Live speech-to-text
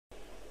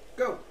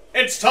Go.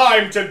 It's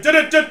time to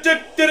DnD.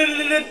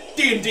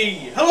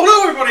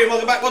 Hello, everybody, and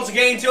welcome back once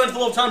again to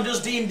Interval of Time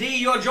Does D&D.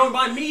 You are joined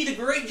by me, the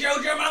Great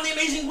JoJoMan, the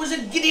amazing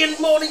wizard Gideon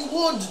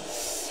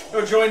Morningwood.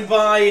 You're joined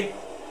by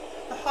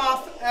the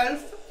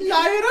half-elf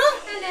Lyra.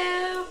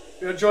 Hello.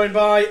 You're joined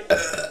by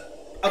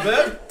a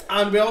bird,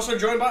 and we're also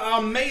joined by our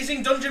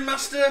amazing dungeon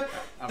master,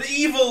 the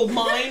evil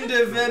mind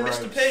of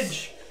Mr.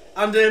 Pidge.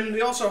 And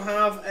we also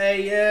have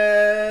another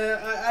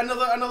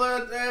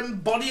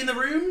body in the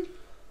room.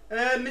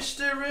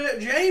 Mr.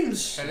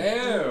 James.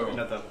 Hello.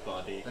 Another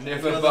body.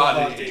 Another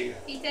body.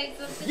 He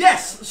takes us to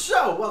Yes.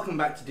 So welcome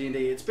back to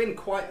D&D. It's been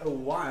quite a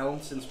while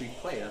since we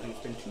played. I think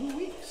it's been 2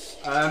 weeks.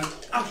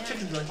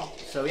 Chicken's really hot.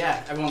 So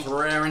yeah, everyone's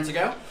raring to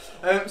go.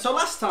 So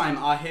last time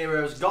our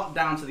heroes got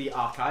down to the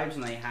archives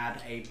and they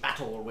had a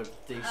battle with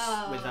this,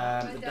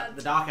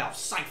 the Dark Elf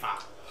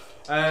Cypher.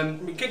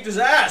 We kicked his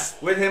ass.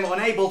 With him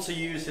unable to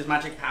use his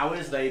magic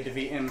powers, they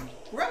defeat him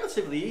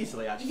relatively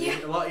easily. Actually,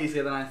 Yeah. a lot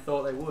easier than I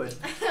thought they would.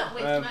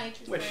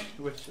 which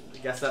I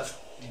guess that's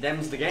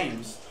them's the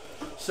games.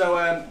 So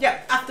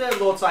yeah, after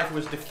Lord Cypher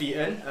was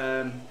defeated,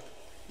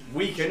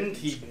 weakened,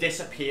 he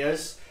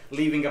disappears,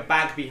 leaving a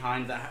bag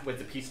behind that with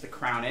the piece of the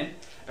crown in.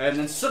 And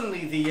then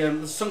suddenly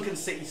the sunken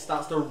city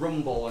starts to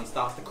rumble and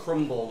starts to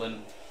crumble,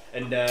 and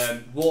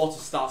water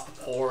starts to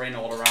pour in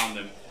all around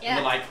them. Yeah. And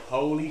they're like,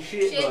 holy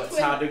shit, but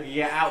how do we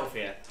get out of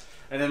here?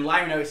 And then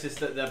Lyra notices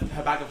that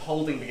her bag of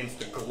holding begins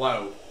to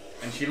glow.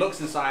 And she looks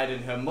inside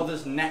and her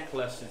mother's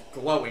necklace is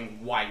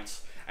glowing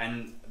white.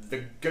 And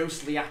the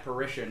ghostly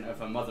apparition of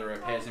her mother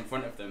appears in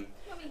front of them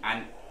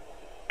and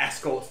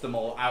escorts them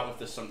all out of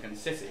the sunken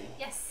city.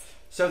 Yes.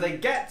 So they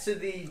get to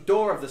the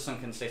door of the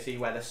sunken city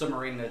where the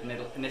submarine had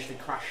initially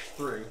crashed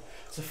through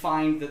to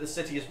find that the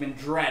city has been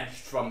dredged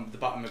from the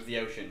bottom of the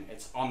ocean.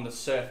 It's on the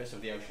surface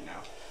of the ocean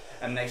now.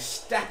 And they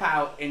step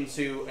out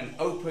into an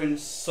open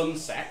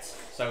sunset,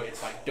 so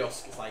it's like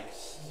dusk, it's like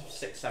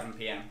 6, 7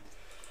 p.m.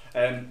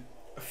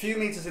 A few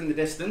meters in the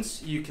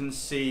distance, you can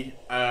see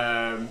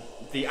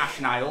the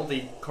Ashen Isle,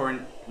 the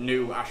current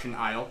new Ashen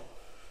Isle.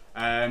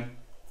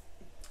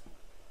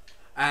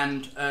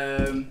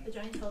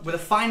 With a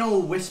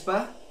final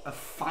whisper of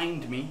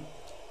 "Find me,"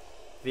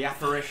 the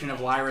apparition of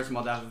Lyra's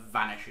mother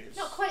vanishes.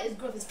 Not quite as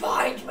gruff as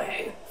 "Find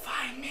me."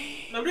 Find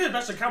me. I'm doing the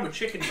best I can with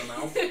chicken in my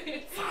mouth.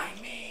 Find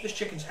me. This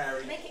chicken's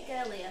hairy. Make it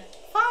girlier.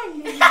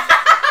 Find me.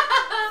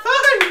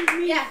 Find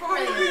me. Yeah,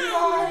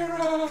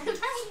 brilliant.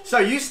 So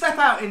you step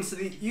out into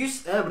the you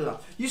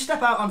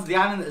step out onto the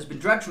island that has been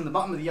dredged from the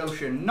bottom of the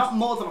ocean. Not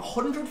more than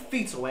 100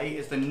 feet away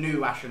is the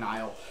new Ashen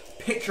Isle,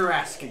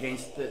 picturesque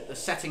against the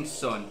setting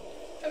sun.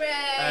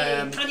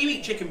 Hooray! Can you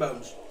eat chicken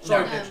bones?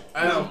 Sorry, No.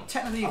 Pidge.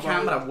 Technically you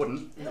can, but I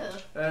wouldn't.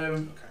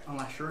 Ew.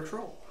 Unless you're a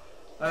troll.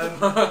 Come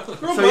So,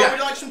 on, yeah. would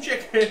you like some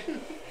chicken?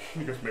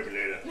 Just maybe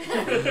later.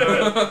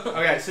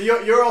 Okay, so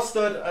you're all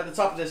stood at the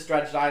top of this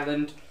dredged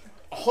island.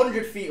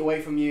 100 feet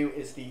away from you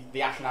is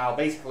the Ashen Isle,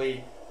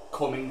 basically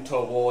coming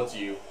towards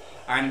you.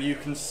 And you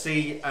can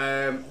see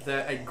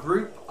that a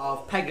group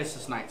of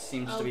Pegasus Knights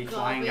seems to be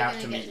flying out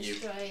to meet you.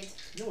 Destroyed.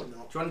 No, we're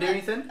not. Do you want to do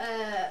anything?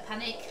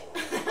 Panic.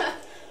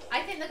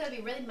 I think they're going to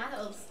be really mad at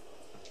us.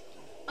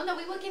 Oh no,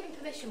 we were given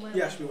permission, weren't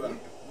Yes, we? we were.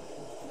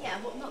 Yeah,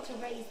 but not to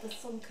raise the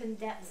sunken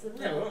depths of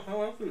the... Yeah, well,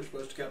 how else were we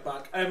supposed to get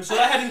back? So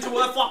they're heading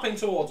towards, flapping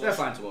towards They're us.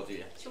 flying towards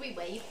you. Should we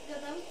wave to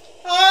them?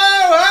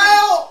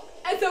 Oh,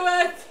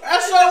 SOS!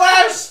 help!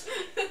 SOS!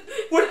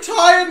 We're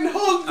tired and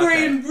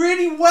hungry and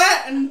really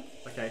wet, and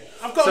Okay.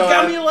 I've got So, a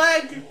gammy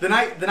leg. The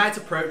knights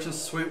approach and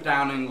swoop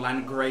down and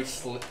land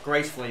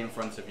gracefully in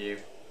front of you.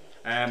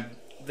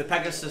 The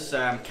Pegasus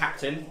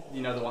captain,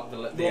 you know the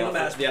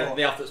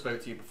elf that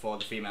spoke to you before,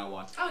 the female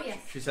one. Oh yes.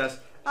 She says,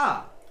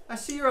 "Ah, I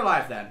see you're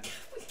alive then.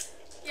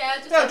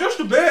 Yeah, Just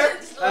a bit.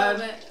 Just a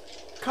little bit.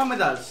 Come with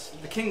us.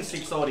 The king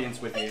seeks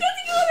audience with I'm you."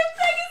 getting all the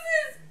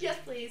Pegasus! Yes,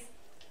 please.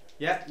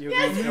 Yeah, you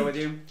agree to go with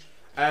you.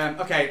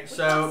 Okay, We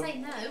so can't say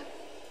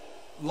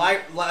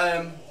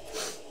no.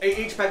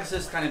 each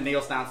Pegasus kind of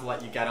kneels down to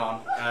let you get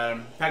on.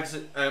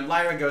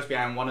 Lyra goes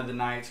behind one of the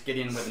knights,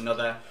 Gideon with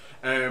another.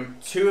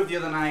 Two of the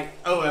other knights,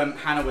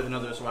 Hannah with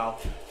another as well.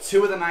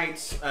 Two of the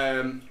knights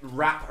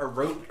wrap a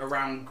rope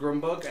around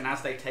Grumbug, and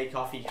as they take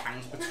off, he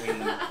hangs between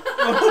them.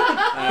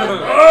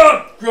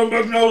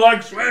 Grumbug no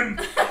like swim.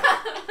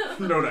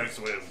 No, nice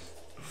swim.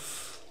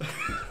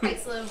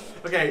 Excellent.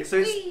 Okay,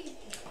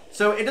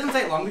 so it doesn't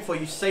take long before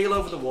you sail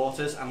over the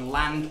waters and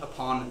land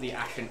upon the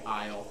Ashen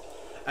Isle.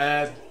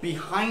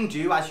 Behind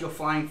you, as you're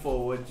flying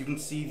forward, you can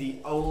see the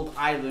old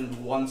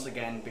island once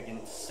again begin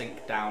to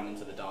sink down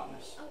into the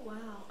darkness. Oh wow.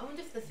 I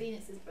wonder if the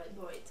phoenix is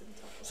brought it to the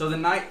top. So the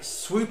knight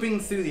swooping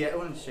through the air... Oh,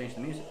 let's change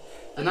the music.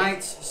 The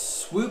knights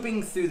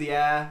swooping through the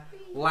air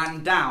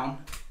land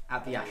down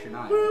at the Ashen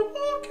Isle. We're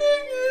walking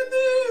in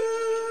the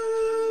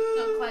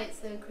air. Not quite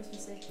so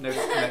Christmassy. No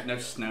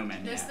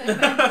snowmen. No Yeah.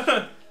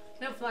 snowmen.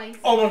 No flying.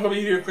 Oh my god,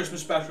 we do a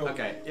Christmas special.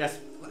 Okay. Yes.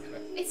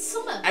 It's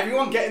summer.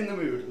 Everyone get in the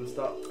mood and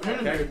start.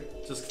 Okay.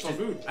 Just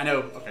food. I know.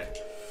 Okay.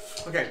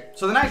 Okay.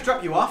 So the knights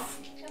drop you off,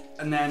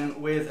 and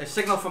then with a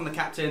signal from the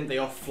captain, they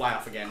all fly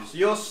off again. So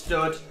you're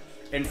stood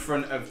in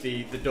front of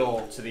the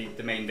door to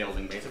the main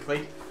building,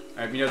 basically.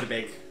 You know the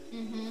big,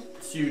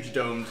 huge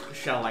domed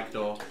shell-like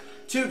door.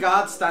 2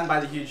 guards stand by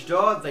the huge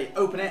door. They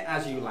open it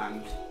as you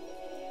land,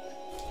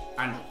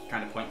 and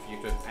kind of point for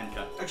you to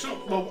enter.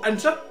 Excellent. Well,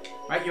 enter.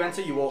 Right, you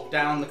enter. You walk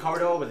down the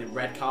corridor with the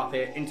red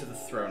carpet into the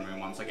throne room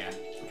once again.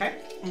 Okay.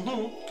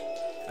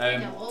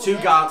 Two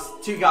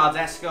guards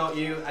escort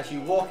you as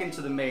you walk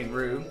into the main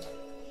room.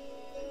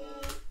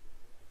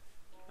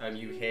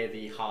 You hear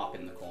the harp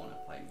in the corner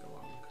playing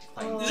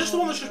along. Is this the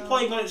one that's just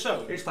playing on its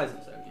own? It just plays on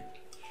its own, yeah.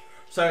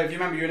 So if you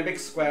remember, you're in a big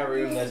square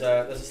room. There's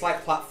a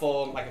slight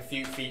platform, like a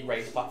few feet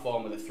raised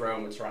platform with a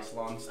throne with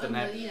terraslons.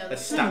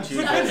 There's statues.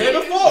 We've been here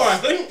before, I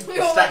think.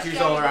 There's statues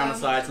all around the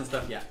sides and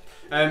stuff. Yeah.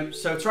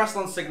 So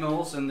terraslon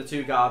signals, and the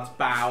 2 guards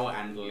bow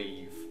and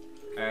leave.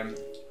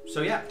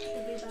 So yeah.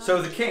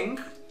 So the king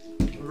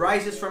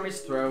rises from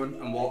his throne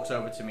and walks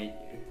over to meet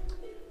you.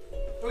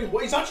 Wait,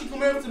 what? He's actually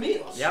coming over to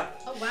meet us?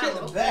 Yep. Oh wow. Shit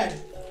the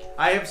bed.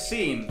 I have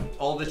seen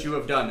all that you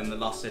have done in the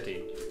lost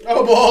city.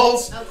 Oh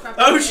balls! Oh crap.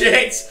 Oh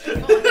shit!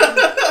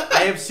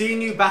 I have seen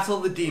you battle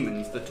the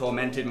demons that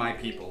tormented my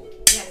people.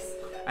 Yes.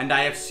 And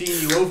I have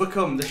seen you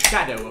overcome the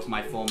shadow of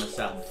my former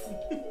self.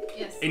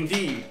 Yes.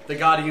 Indeed, the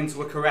Guardians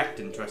were correct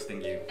in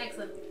trusting you.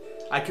 Excellent.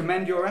 I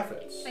commend your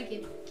efforts. Thank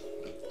you.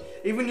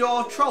 Even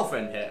your troll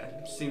friend here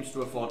seems to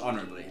have fought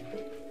honorably.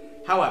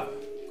 However,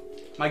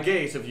 my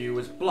gaze of you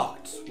was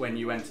blocked when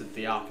you entered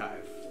the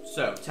archive.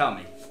 So, tell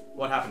me,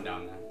 what happened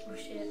down there? Oh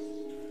shit.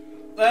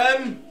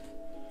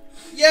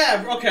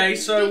 Yeah, okay,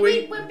 so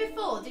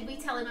Did we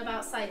tell him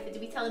about Cypher? Did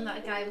we tell him that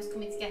a guy was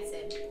coming to get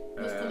him?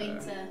 Was coming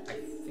to... I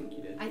think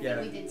you did. I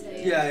think we did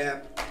too.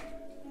 Yeah.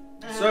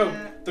 So,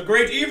 the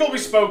great evil we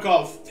spoke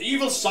of, the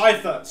evil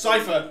Cypher.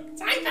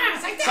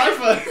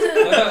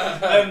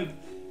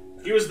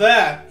 He was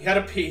there. He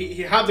had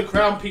the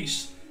crown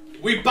piece.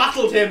 We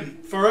battled him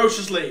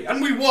ferociously,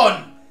 and we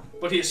won.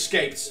 But he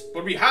escaped.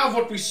 But we have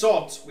what we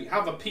sought. We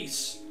have a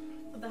piece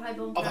Of the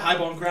highborn of the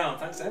highborn crown.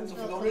 Thanks, Ems. I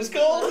forgot what it's I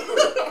called.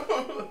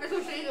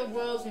 can see the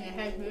worlds in your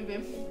head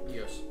moving.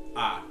 Yes.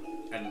 Ah,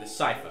 and the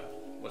cipher.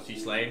 Was he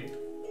slain?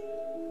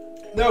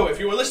 No, if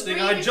you were listening,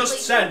 I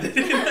just said.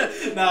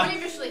 Nah,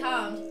 Previously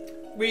harmed.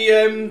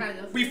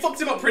 we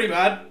fucked him up pretty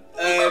bad.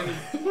 We're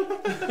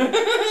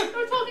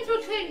talking to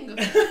a king.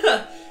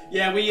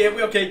 Yeah, we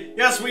okay.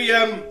 Yes,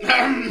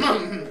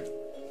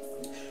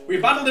 we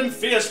battled him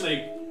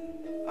fiercely,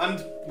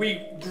 and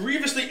we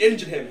grievously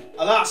injured him.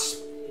 Alas,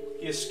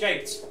 he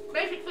escaped.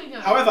 Basically, no.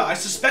 However, I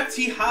suspect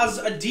he has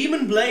a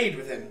demon blade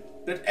with him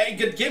that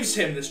gives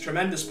him this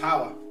tremendous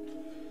power.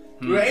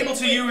 We were able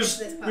to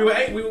use.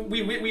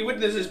 We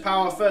witnessed his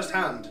power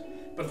firsthand.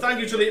 But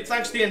thanks to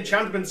the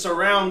enchantments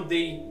around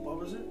the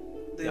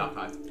The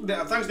archive.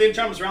 Thanks to the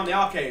enchantments around the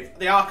archive.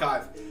 The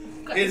archive.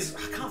 Is I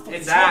can't fucking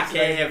It's talk archive.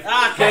 today.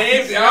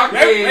 Archive. The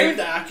archive. Round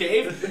the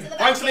archive.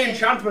 Thanks to the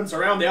enchantments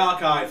around the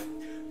archive,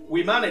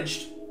 we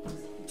managed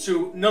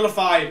to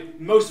nullify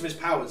most of his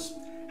powers.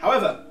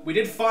 However, we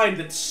did find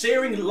that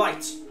searing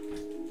light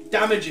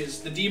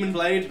damages the demon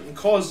blade and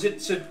causes it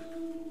to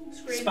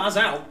spaz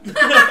out.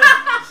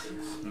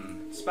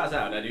 Spaz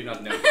out, I do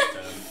not know this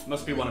term.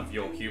 Must be one of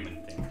your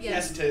human things.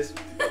 Yes, it is.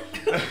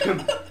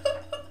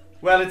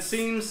 Well, it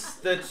seems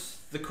that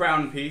the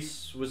crown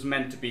piece was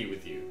meant to be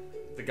with you.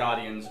 The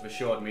Guardians have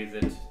assured me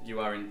that you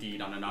are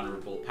indeed on an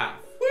honourable path.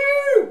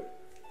 Woo!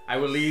 I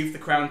will leave the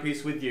crown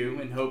piece with you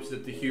in hopes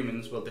that the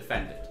humans will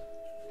defend it.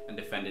 And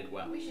defend it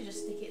well. We should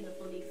just stick it in a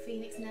bloody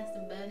phoenix nest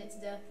and burn it to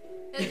death.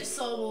 It'll just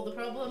solve all the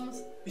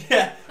problems.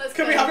 Yeah. Let's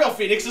Can go. we have your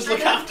Phoenix just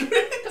look after Can we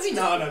it? just,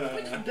 No.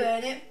 we just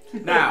burn it.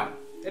 Now,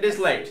 it is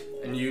late,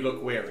 and you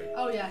look weary.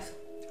 Oh yes.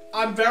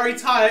 I'm very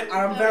tired and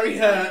I'm very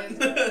hurt.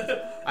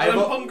 I'm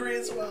I'm hungry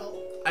as well.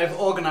 I've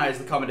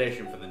organised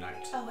accommodation for the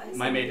night. Oh, excellent.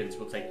 My maidens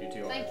will take you to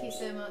your Thank you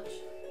so much.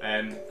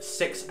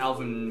 6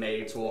 elven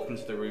maids walk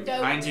into the room Don't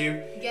behind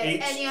you. get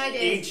any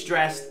ideas. Each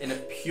dressed in a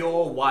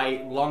pure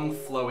white, long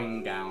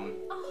flowing gown.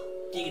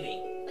 Oh,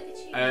 Giggity. look at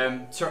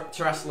you.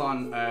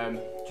 Terraslon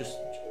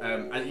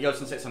as he goes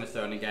and sits on his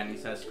throne again, he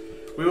says,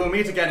 "We will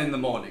meet again in the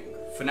morning.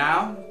 For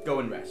now, go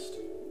and rest."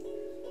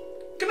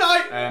 Good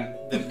night.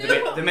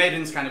 The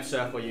maidens kind of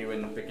circle you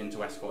and begin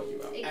to escort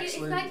you out. It's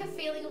like a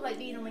feeling of like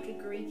being on like a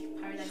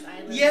Greek paradise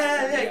island.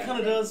 Yeah, it kind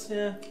of does.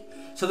 Yeah.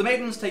 So the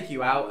maidens take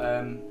you out.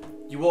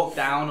 You walk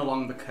down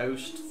along the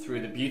coast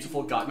through the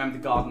beautiful garden. Remember,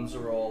 the gardens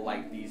are all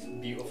like these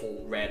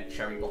beautiful red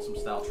cherry blossom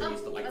style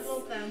trees that like I've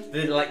walked down.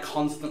 they're like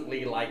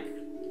constantly like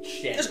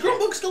shit. Is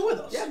Grumbug still with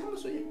us? Yeah,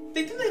 Grumbug's with you.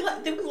 They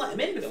wouldn't let him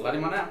in They'll before. let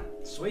him on out.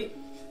 Sweet.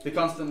 They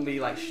constantly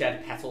like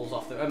shed petals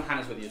off them.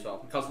 Hannah's with you as well.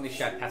 They constantly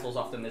shed petals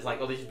off them. There's like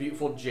all these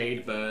beautiful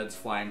jade birds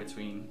flying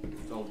between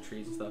all the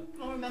trees and stuff.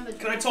 I'll remember.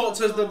 Can I talk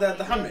to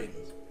the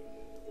handmaidens?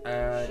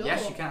 Sure.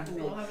 Yes, you can.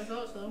 I'll have a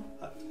thought though.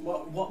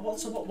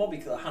 What we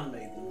call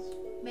handmaidens?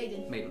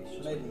 Maiden.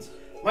 Maidens. Maidens.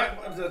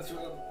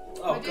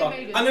 Oh I do god!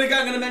 maidens. I'm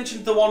gonna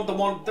mention the one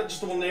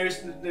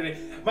nearest.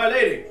 My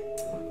lady,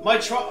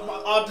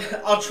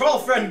 our troll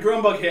friend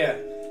Grumbug here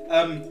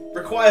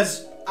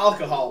requires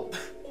alcohol.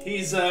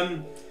 He's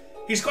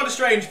quite a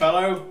strange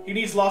fellow. He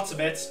needs lots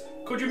of it.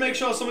 Could you make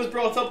sure someone's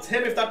brought up to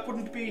him if that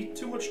wouldn't be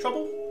too much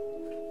trouble?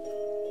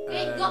 He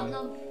ain't got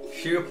none.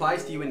 She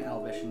replies to you in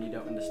Elvish and you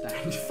don't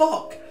understand.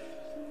 Fuck!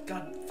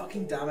 God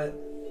fucking damn it.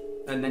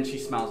 And then she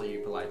smiles at you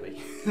politely.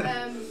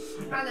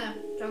 Hannah,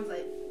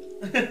 translate.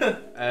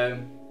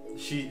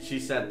 She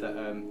said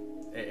that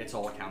it's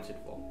all accounted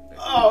for.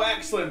 Basically. Oh,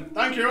 excellent.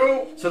 Thank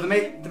you. So the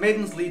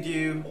maidens lead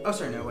you... Oh,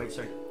 sorry, no, wait,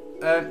 sorry.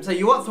 So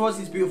you walk towards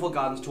these beautiful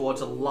gardens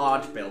towards a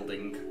large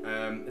building.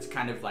 It's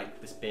kind of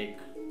like this big...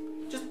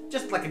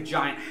 Just like a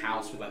giant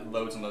house with like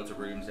loads and loads of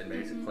rooms in,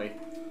 basically.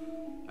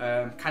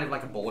 Kind of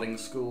like a boarding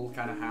school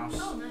kind of house.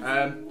 Oh,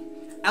 nice.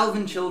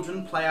 Elven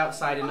children play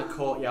outside in the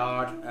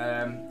courtyard.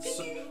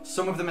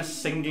 Some of them are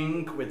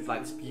singing with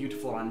like this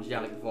beautiful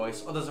angelic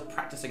voice. Others are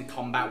practicing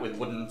combat with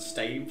wooden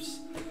staves.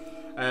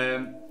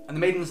 And the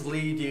maidens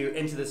lead you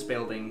into this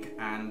building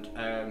and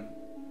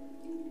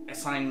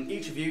assign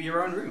each of you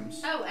your own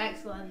rooms. Oh,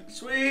 excellent.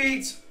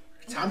 Sweet.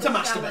 Time to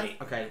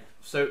masturbate. Okay,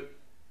 so...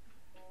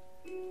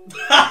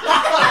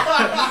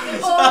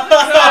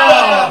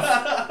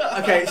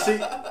 Okay, so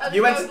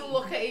you went to...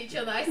 look at each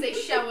other. I say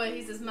shower,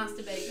 he says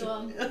masturbate. Go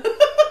on.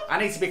 I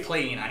need to be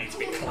clean, I need to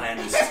be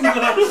cleansed.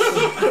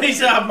 I need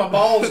to have my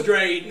balls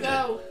drained.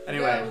 Go.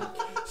 Anyway, Go.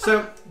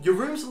 so your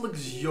rooms are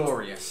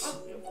luxurious.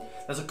 Oh, beautiful.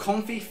 There's a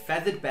comfy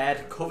feathered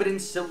bed covered in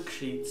silk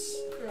sheets,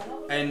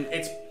 and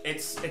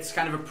it's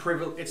kind of a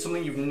privilege. It's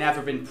something you've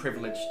never been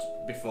privileged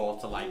before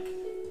to like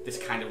this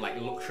kind of like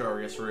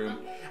luxurious room,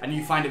 and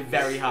you find it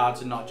very hard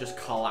to not just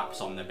collapse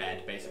on the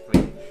bed,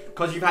 basically,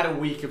 because you've had a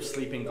week of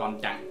sleeping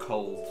on damp,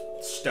 cold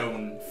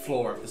stone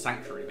floor of the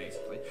sanctuary,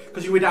 basically,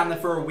 because you were down there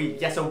for a week.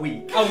 Yes, a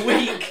week. A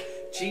week.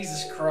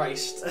 Jesus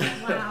Christ.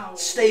 Wow.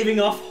 Staving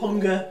off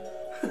hunger.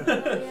 Oh,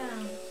 yeah.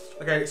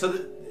 Okay, so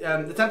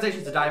the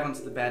temptation to dive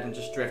onto the bed and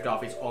just drift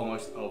off is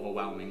almost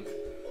overwhelming.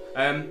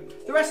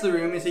 The rest of the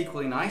room is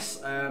equally nice.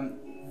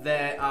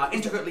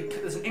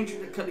 There's an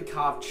intricately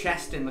carved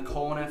chest in the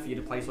corner for you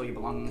to place all your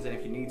belongings in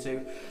if you need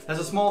to. There's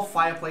a small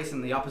fireplace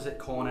in the opposite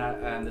corner.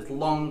 There's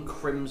long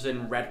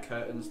crimson red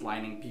curtains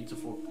lining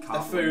beautiful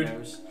carved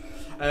windows.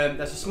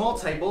 There's a small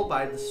table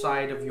by the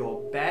side of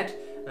your bed.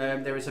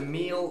 There is a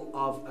meal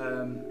of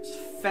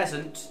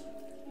pheasant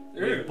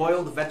with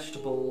boiled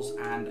vegetables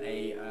and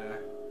a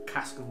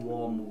cask of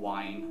warm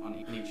wine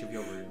in each of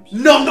your rooms.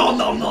 Nom nom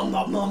nom nom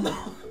nom nom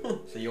nom.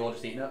 So you all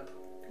just eating up?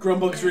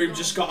 Grumbug's room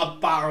just got a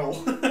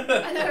barrel.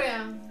 I know,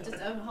 yeah.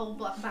 Just a whole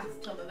black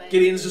bathtub of it.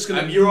 Gideon's just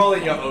gonna. You're all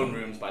in your own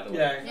rooms, by the way.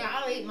 Yeah. Yeah,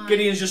 I'll eat mine.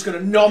 Gideon's just gonna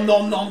nom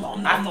nom nom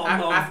nom nom nom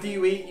nom. After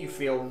you eat, you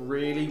feel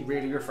really,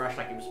 really refreshed,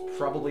 like it was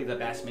probably the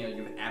best meal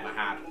you've ever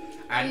had.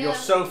 And you're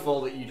so full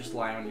that you just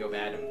lie on your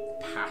bed and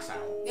pass out.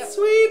 Yep.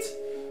 Sweet.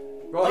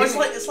 Well, Oh, it's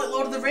like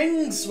Lord of the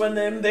Rings when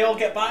they all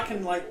get back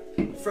and like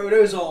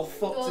Frodo's all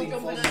fucked All and he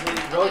jumping falls in.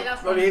 asleep. Okay,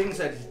 that's Robbie fine. even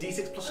said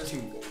D6 plus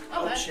 2.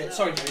 Oh Okay. shit!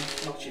 Sorry, Jimmy.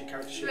 Not shit.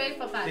 Character shit. 3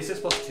 for 5.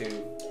 D6 plus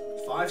 2.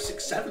 5,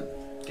 6, 7.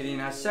 Gideon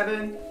has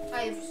 7.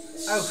 I have. Oh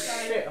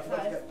Sorry, shit, I forgot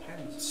to 5. get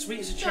pens. Sweet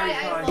as a Sorry, cherry I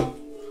have pie. one.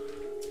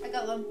 I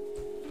got them.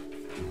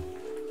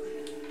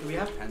 Do we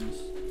have pens?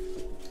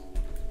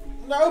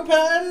 No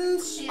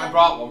pens. Yeah. I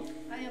brought one.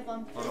 I have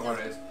one. I don't know what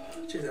it is.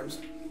 Cheers, Ems.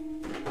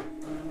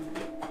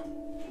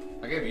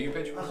 I gave you,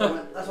 bitch.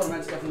 That's what I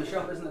meant to get from the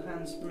shop, isn't it,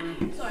 pens?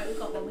 Sorry, we've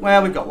got one.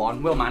 Well, we've got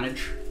one. We'll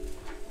manage.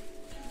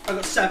 I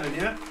got 7.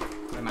 Yeah.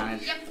 We'll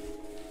manage. Yep.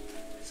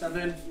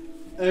 7.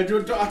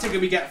 Do I think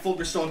we get full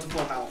restored to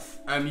full health?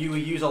 You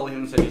use all the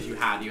healing surges you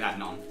had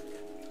none.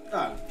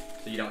 Oh.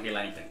 So you don't heal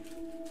anything.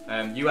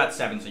 You had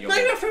 7, so you're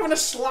Maybe after having a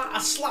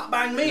slap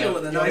bang meal No,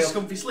 and a you're nice healed.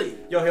 comfy sleep.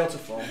 You're healed to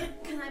full.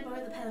 Can I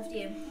borrow the pen after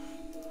you?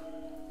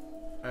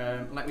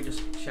 Let me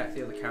just check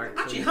the other characters.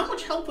 Actually, how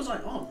much health was I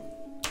on?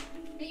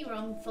 Yeah, you were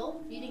on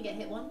full. You didn't get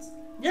hit once.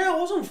 Yeah, I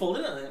was on full,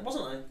 didn't I?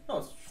 Wasn't I? Oh,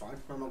 it's fine.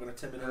 I'm not going to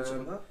tip it on some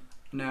of that.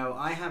 No,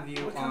 I have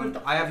you What on. kind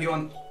of- I have you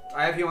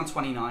on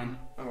 29.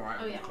 Alright.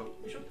 Oh, yeah. Cool.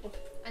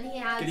 And he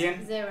has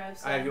Gideon? 0.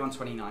 So, I have you on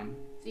 29.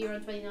 so you're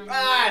on 29.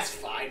 Ah, it's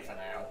fine for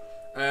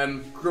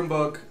now.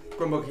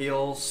 Grumbug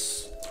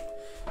heals.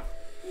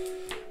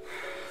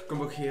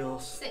 Grumbug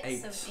heals 6,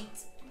 8. so 8.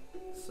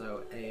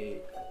 So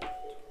 8.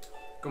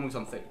 Grumbug's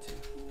on 32.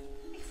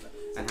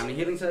 And how many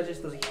healing surges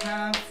does he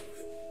have?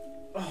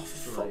 Oh,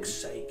 for 3. fuck's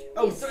sake.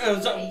 Oh, was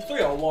that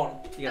 3 or 1?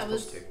 He gets That plus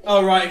was- 2.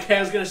 Oh, right, okay, I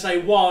was going to say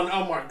 1. Oh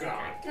my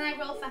god. Can I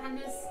roll for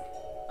Hannah's?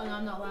 Oh no,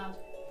 I'm not allowed.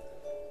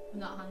 I'm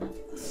not Hannah.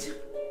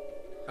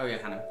 Oh yeah,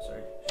 Hannah.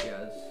 Sorry, she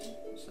has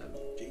 7.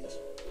 Jesus.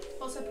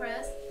 What's her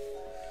prayers?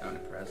 Oh, and a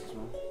Perez as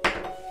well.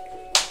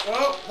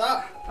 Oh,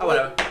 that. Oh,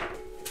 whatever.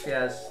 She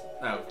has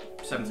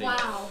 17.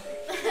 Wow.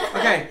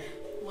 Okay,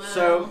 Wow.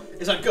 so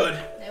Is that good?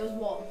 It was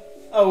 1.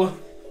 Oh.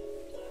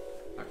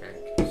 okay,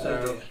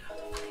 so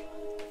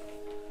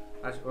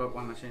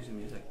why am I changing the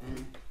music?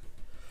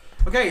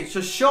 Okay,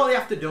 so shortly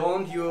after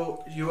dawn,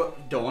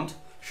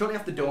 Shortly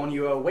after dawn,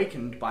 you are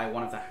awakened by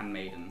one of the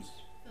handmaidens.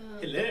 Oh,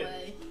 Hello.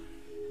 boy.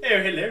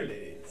 Oh, hello,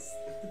 ladies.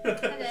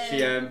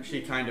 Hello.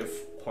 She kind of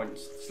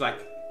points, it's like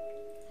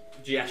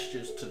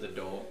gestures to the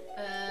door.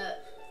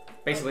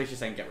 Basically, she's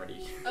saying, "Get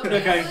ready."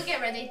 Okay, Okay. we'll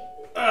get ready.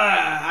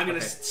 I'm going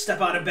to Okay.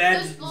 step out of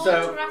bed. Does Lord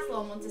So-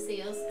 Tarathlon want to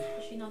see us?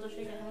 she nod or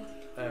shake her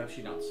head?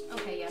 She nods.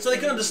 Okay, yeah. So they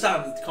can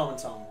understand the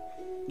comment on.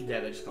 Yeah,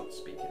 they just can't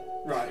speak it.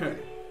 Right.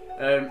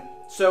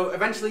 So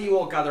eventually you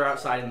all gather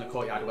outside in the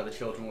courtyard where the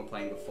children were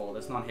playing before.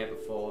 There's none here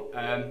before.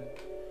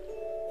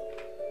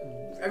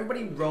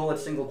 Everybody roll a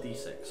single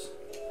d6.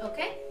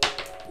 Okay.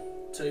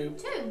 2.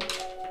 2.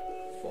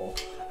 4.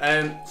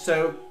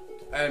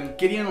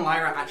 Gideon and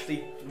Lyra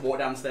actually walk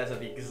downstairs at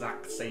the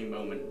exact same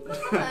moment.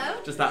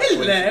 Hello. Just that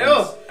Hello!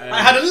 coincidence.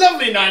 I had a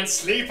lovely night's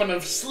sleep and a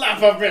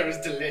slap of bread was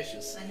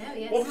delicious. I know,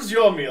 yes. What was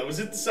your meal? Was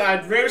it the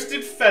side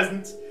roasted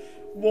pheasant,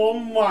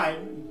 warm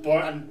wine,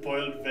 and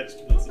boiled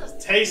vegetables? It was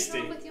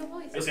tasty. What's wrong with your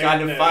voice? It's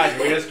kind of fine.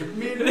 We just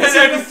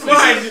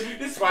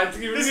It's fine.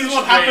 This is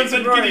what happens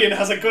when Gideon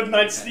has a good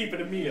night's sleep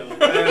and a meal.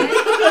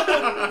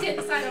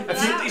 Didn't sign up for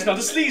that. He's not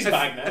a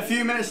sleazebag now. A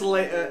few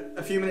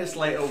minutes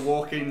later,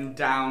 walking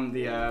down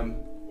the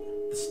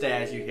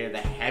stairs, you hear the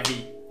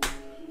heavy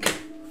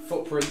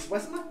footprints.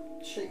 Where's my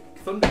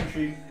thunder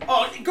machine?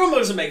 Oh, Grumble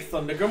doesn't make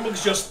thunder.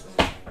 Grumble's just...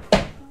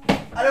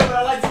 I know, but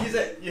I like to use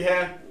it. You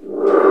hear?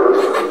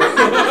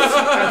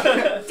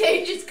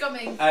 Danger's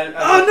coming.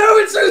 Oh no,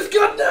 it's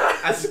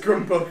Uthgundner! As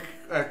Grumble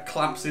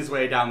clamps his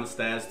way down the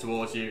stairs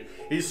towards you,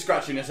 he's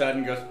scratching his head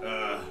and goes,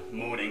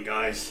 morning,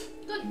 guys.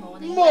 Good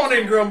morning.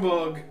 Morning,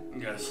 Grumbug.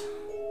 Yes.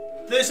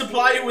 Did they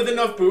supply you with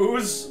enough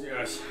booze?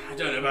 Yes. I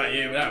don't know about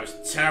you, but that was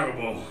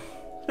terrible.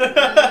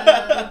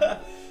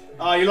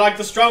 Oh, you like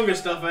the stronger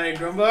stuff, eh,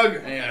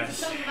 Grumbug?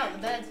 Yes. Tell me about the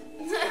bed.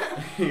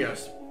 He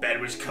goes,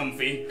 bed was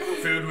comfy,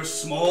 food was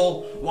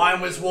small, wine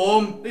was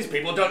warm. These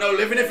people don't know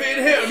living if it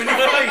hit them in the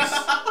face.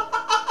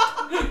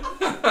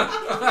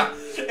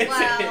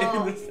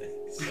 Well,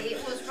 it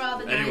was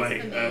rather nice Anyway,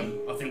 for me.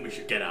 I think we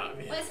should get out of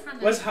here. Where's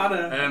Hannah? Where's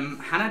Hannah?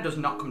 Hannah does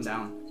not come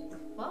down.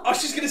 What? Oh,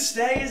 she's gonna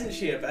stay, isn't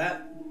she, I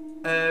bet?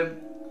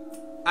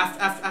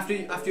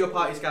 After your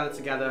party's gathered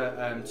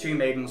together, 2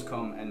 maidens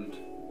come and...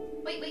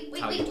 Wait,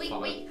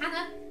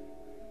 Hannah.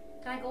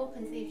 Can I go up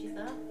and see if she's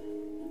there?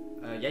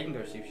 yeah, you can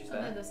go see if she's I'm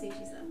gonna there. go see if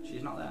she's there.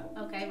 She's not there.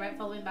 Okay, right,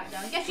 following back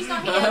down. I guess she's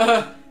not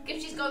here.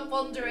 Guess she's gone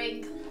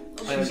wandering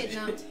or been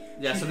kidnapped.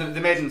 Yeah, so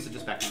the maidens are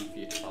just beckoning for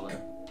you to follow.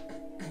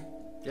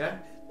 Yeah?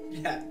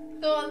 Yeah.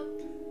 Go on.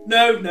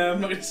 No,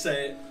 I'm not gonna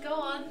say it. Go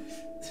on.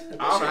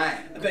 Alright.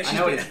 I bet I she's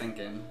know what being, he's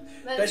thinking.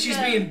 bet she's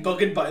being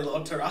buggered by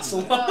Lord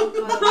Terrassel. Oh,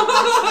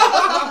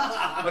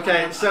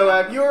 Okay,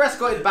 so you were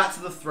escorted back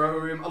to the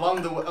throne room.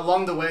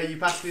 Along the way, you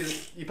pass through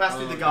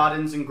the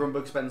gardens, and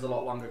Grumbug spends a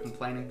lot longer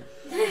complaining.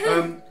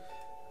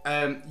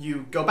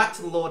 You go back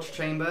to the Lord's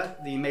chamber.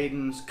 The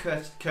maidens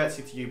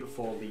curtsy to you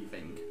before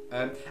leaving.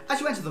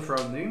 As you enter the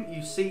throne room,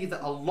 you see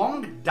that a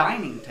long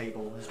dining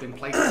table has been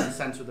placed in the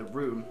centre of the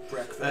room.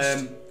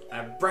 Breakfast.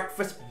 A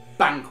breakfast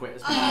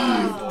banquet has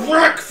been prepared.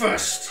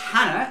 Breakfast!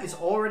 Hannah is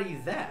already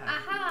there.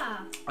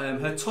 Aha!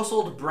 Her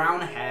tousled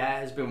brown hair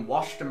has been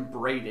washed and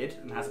braided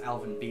and has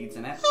elven beads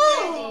in it.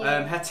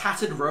 Ready. Her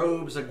tattered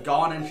robes are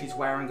gone and she's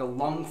wearing a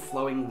long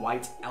flowing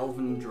white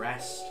elven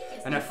dress.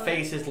 And her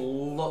face is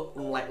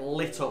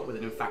lit up with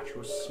an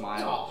infectious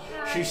smile.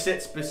 Oh. She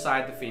sits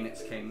beside the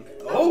Phoenix King.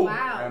 Oh!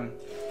 Wow.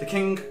 The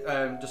king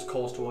just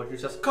calls towards you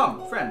and says,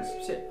 "Come, friends,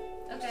 sit."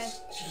 Okay.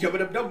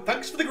 Yubba-dub-dub,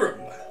 thanks for the grum.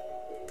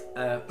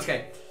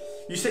 Okay.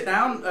 You sit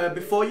down.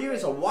 Before you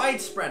is a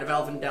wide spread of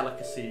elven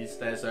delicacies.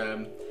 There's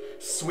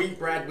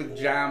sweetbread with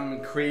jam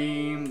and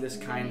cream. There's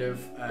kind of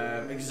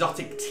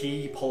exotic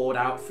tea poured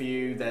out for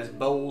you. There's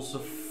bowls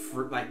of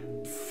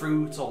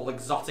fruit, all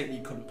exotic that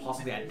you couldn't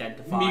possibly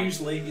identify.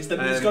 Muesli. There's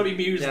got to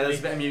be muesli. Yeah, there's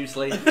a bit of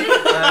muesli.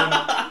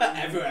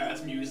 Everywhere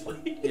has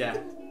muesli. Yeah.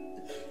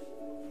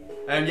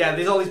 Yeah,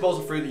 there's all these bowls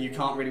of fruit that you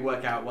can't really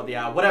work out what they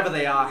are. Whatever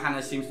they are,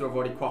 Hannah seems to have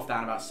already quaffed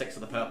down about 6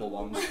 of the purple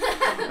ones.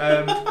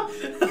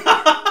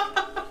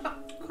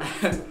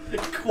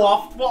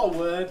 Quaffed, what a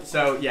word.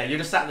 So yeah, you're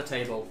just sat at the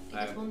table,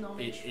 Equal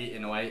knowledge.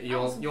 eating away. You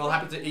all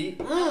happy to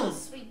eat?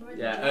 Sweet bread.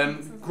 Yeah.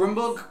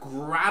 Grumbug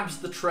grabs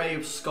the tray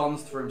of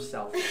scones for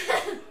himself.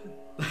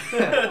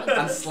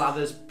 And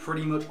slathers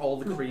pretty much all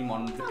the cream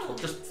on the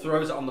just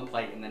throws it on the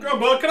plate and then...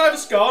 Grumble, can I have a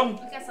scone?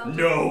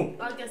 No!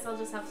 I guess I'll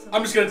just have some.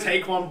 I'm just going to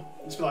take one.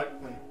 Just be like...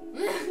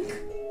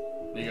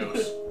 He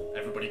goes,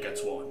 everybody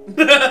gets one.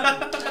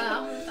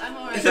 I'm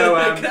alright. So,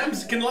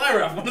 can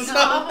Lyra have one as No,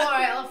 well? I'm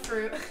alright, I'll have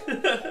fruit.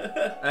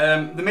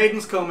 The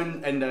maidens come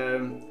in and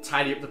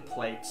tidy up the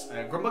plates.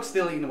 Grumbug's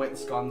still eating away at the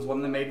scones. One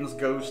of the maidens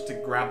goes to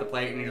grab the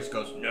plate and he just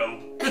goes, no.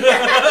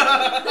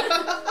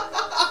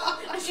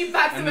 And she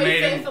backs And away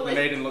the fearfully.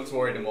 maiden looks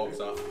worried and walks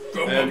off.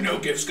 Grumbug, no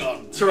give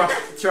scone.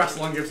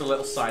 Terrassalon gives a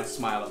little side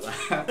smile at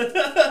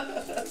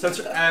that. So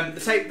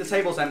the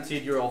table's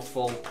emptied. You're all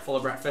full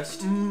of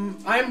breakfast.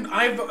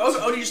 I've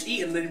only just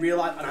eaten and then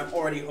realised, and I'm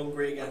already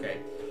hungry again. Okay.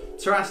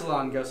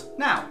 Terrassalon goes,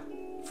 now,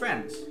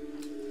 friends,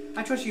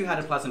 I trust you had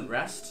a pleasant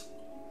rest.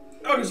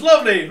 Oh, it was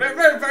lovely. Very,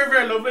 very, very,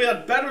 very lovely.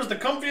 That bed was the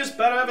comfiest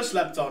bed I ever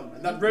slept on.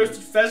 And that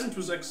roasted pheasant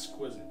was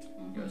exquisite.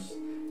 Yes.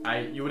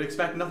 You would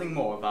expect nothing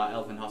more of our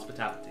elven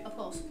hospitality. Of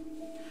course.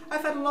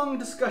 I've had a long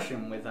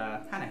discussion with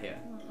Hannah here.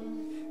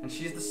 and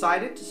she's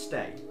decided to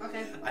stay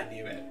Okay. I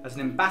knew it. as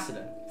an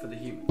ambassador for the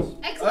humans.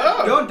 Excellent.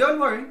 Oh. Don't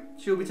worry,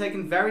 she will be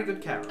taken very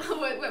good care of.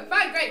 We're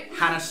fine, great.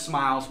 Hannah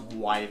smiles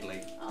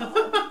widely.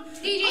 Oh.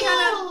 GG,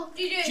 Hannah.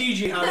 GG.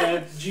 GG,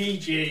 Hannah.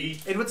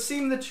 GG. It would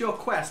seem that your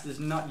quest is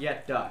not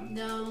yet done,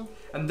 No.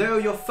 and though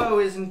your foe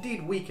is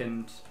indeed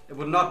weakened, it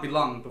will not be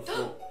long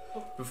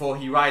before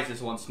he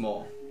rises once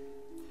more.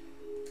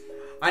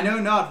 I know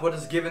not what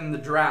has given the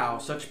drow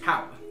such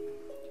power.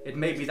 It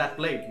may be that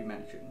blade you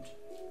mentioned.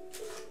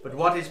 But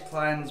what his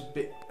plans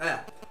be...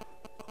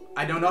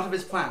 I know not of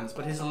his plans,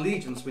 but his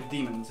allegiance with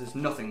demons is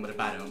nothing but a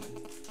bad omen.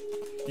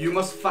 You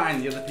must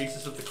find the other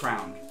pieces of the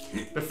crown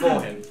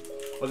before him,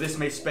 or this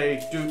may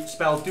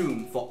spell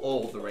doom for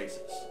all the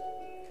races.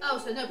 Oh,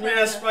 so no pressure.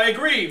 Yes, I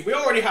agree. We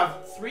already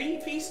have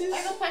 3 pieces. I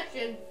have a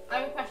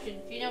question.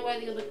 Do you know where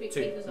the other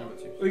pieces are?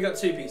 We got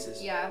 2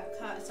 pieces. Yeah,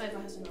 Cypher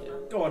has to know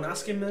that. Go on,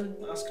 ask him then.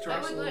 Ask Oh my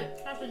Terrassel.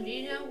 god, Trasson, do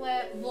you know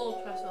where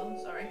Lord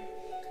Trasson, sorry.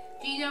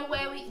 Do you know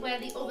where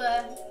the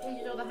other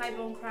pieces of the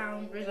Highborn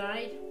crown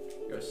reside?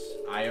 Yes,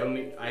 I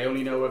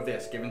only know of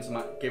this given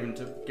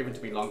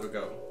to me long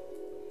ago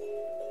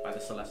by the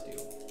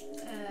Celestial.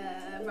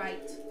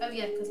 Right. Oh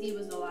yeah, because he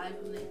was alive,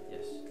 wasn't he?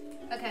 Yes.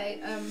 Okay.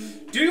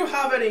 Do you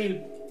have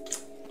any?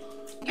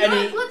 You're on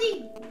a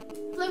bloody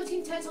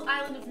floating turtle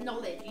island of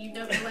knowledge. You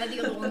don't know where the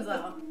other ones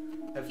are.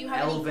 Of You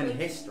have any elven clue?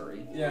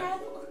 history. Yeah.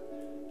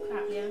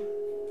 Crap. Yeah.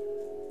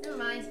 Never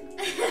mind.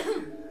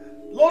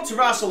 Lord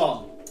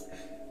Terrassalon,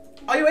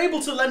 are you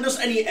able to lend us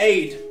any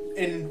aid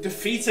in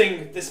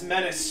defeating this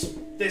menace,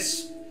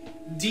 this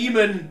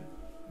demon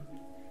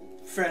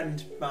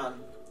friend man?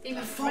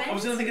 Demon I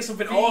was gonna think of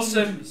something Fiend,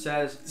 awesome. He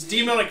says, This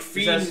demonic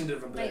fiend. says- of a There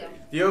you blade.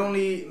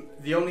 go.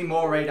 the only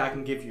more aid I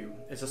can give you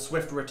is a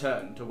swift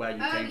return to where you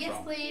came Yes,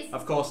 from. please.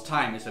 Of course,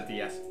 time is of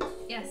the essence.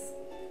 Yes.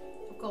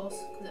 Of course,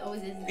 because it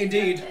always is. Isn't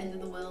Indeed. it? The end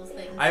of the world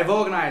thing. I have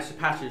organised a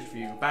passage for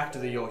you back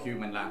to your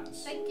human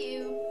lands. Thank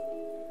you.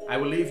 I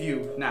will leave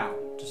you now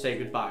to say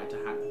goodbye to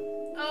Hannah.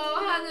 Oh,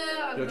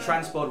 Hannah. Your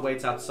transport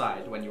waits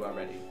outside when you are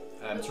ready.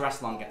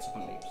 Terrassalon gets up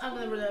and leaves. I'm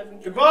gonna run over.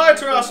 And Goodbye,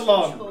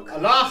 Terrassalon.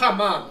 Allah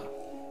man.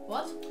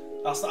 What?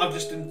 I've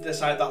just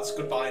decided that's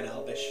goodbye in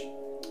Elvish.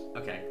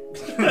 Okay.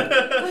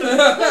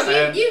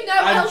 You know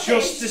I've Elfish.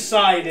 just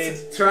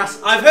decided.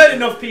 Terras- I've heard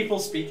enough people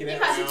speaking it.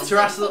 You've had now. to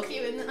Terrasal- fuck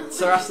you in there.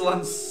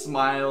 Terrassalon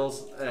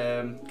smiles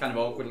kind of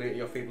awkwardly at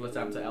your feeble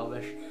attempt at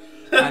Elvish.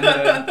 And,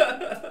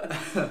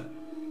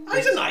 Oh,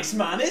 he's a nice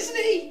man, isn't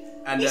he?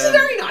 and He's a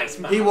very nice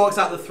man. he walks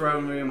out the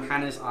throne room.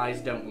 Hannah's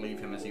eyes don't leave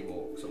him as he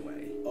walks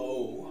away.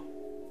 Oh.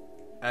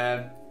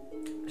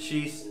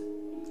 She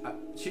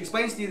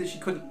explains to you that she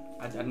couldn't.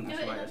 I didn't Do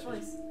actually it in write that this.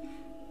 voice.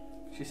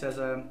 She says,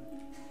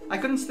 I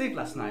couldn't sleep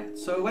last night,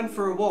 so I went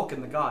for a walk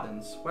in the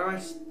gardens, where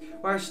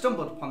I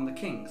stumbled upon the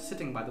king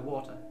sitting by the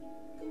water.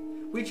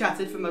 We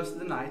chatted for most of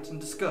the night and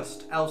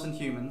discussed elves and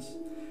humans,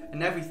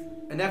 and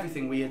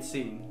everything we had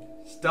seen.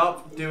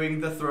 Stop doing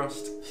the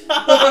thrust.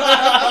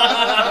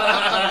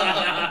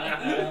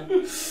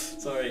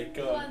 Sorry,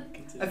 go Go on. on.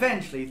 Continue.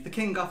 Eventually, the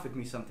king offered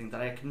me something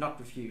that I could not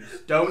refuse.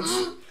 Don't.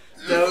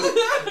 You're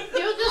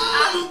just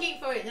asking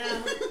for it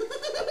now.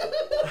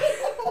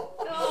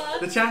 Go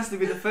on. The chance to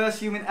be the first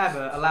human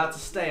ever allowed to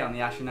stay on the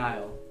Ashen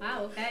Isle.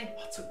 Wow, okay.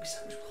 What took me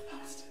so much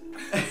past?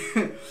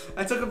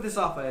 I took up this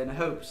offer in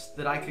hopes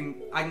that I can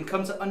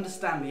come to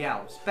understand the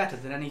elves better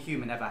than any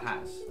human ever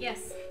has.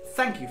 Yes.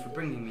 Thank you for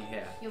bringing me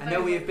here. You're I very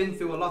know we have been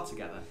through a lot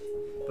together,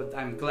 but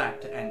I'm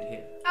glad to end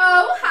here.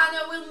 Oh,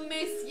 Hannah, we'll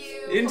miss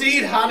you.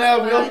 Indeed,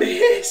 Hannah, we'll Bye.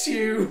 miss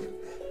you.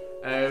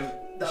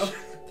 No.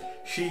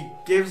 She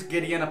gives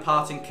Gideon a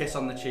parting kiss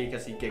on the cheek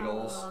as he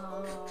giggles.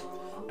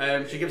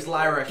 Aw. She gives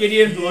Lyra a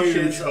Gideon huge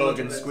blushes a hug little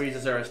and bit.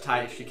 squeezes her as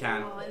tight as she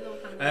can. Oh, I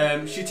love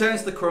Hannah. She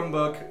turns to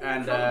Crumbug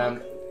and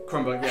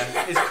Crumbug,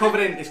 yeah, is covered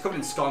in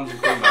scones and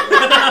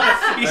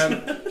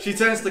Crumbug. She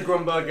turns to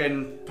Grumbug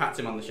and pats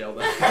him on the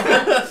shoulder.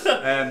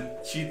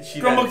 She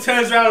Grumbug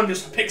turns around and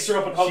just picks her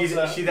up and hugs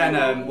her. she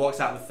then walks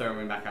out the throne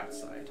room back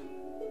outside.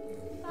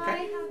 Bye,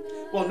 Hannah.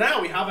 Well,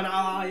 now we have an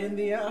ally in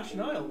the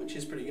Ashen Isle, which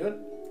is pretty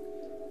good.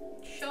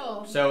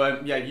 Sure.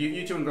 So yeah,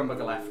 you two and Grumbug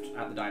are left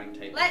at the dining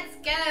table. Let's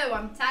go.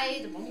 I'm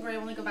tired. I'm hungry. I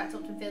want to go back to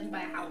Upton Fields and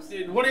buy a house.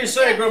 What do you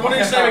say, Grumb? What do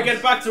you say we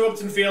get back to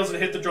Upton Fields and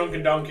hit the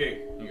drunken donkey?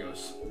 He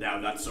goes, now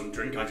that's some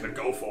drink I could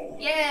go for.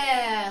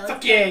 Yeah. let's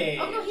Fuck go. yeah.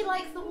 Oh no, he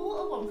likes the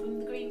water one from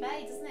the Green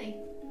Bay, doesn't he?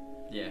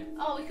 Yeah.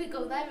 Oh, we could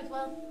go there as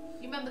well.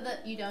 You remember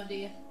that? You don't, do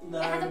you? No.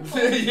 It had a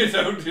pub. You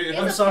don't do It it.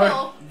 I'm was a sorry.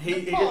 pub, He- the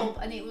he pub,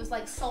 and it was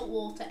like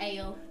saltwater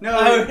ale. No,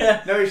 Oh,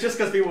 yeah. no, it's just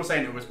because people were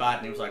saying it was bad,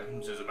 and he was like,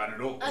 this isn't bad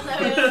at all. And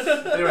there it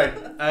is.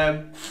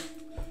 Anyway,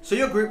 so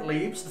your group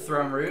leaves the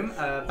throne room,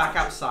 back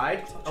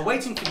outside.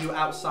 Awaiting for you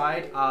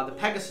outside are the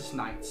Pegasus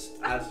Knights,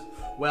 as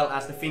well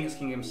as the Phoenix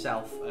King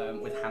himself,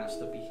 with Hannah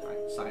stood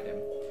beside him.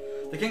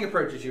 The king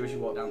approaches you as you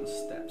walk down the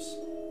steps.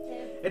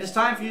 It is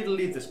time for you to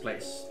leave this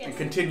place and Yes.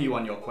 continue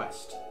on your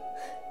quest.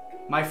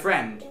 My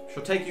friend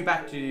shall take you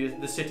back to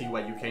the city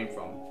where you came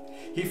from.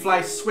 He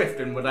flies swift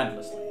and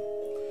relentlessly.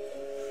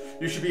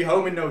 You should be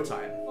home in no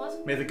time.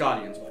 What? May the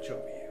Guardians watch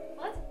over you.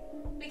 What?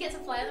 We get to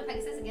fly on the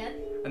Pegasus again?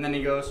 And then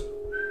he goes,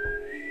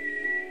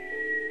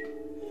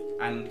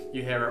 and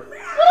you hear a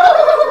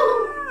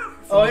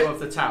from Oh, above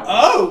the tower.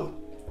 Oh!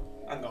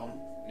 Hang on.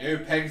 No,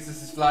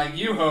 Pegasus is flying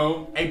you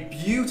home. A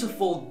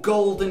beautiful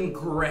golden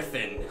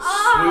griffin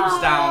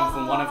swoops down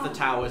from one of the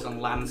towers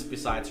and lands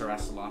beside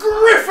Terrasalon.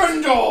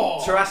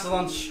 Gryffindor!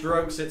 Terrasalon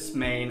strokes its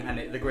mane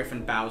and the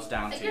griffin bows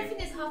down A to you.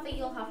 griffin is half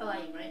eagle, half a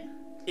lion, right?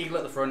 Eagle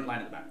at the front,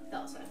 lion at the back.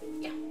 Thought so.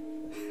 Yeah.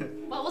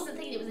 Well, I wasn't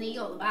thinking it was an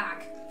eagle at the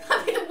back.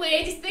 That'd be the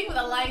weirdest thing with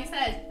a lion's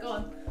head. Go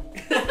on.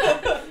 That's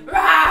what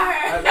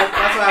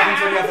happens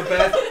when you have a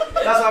birth.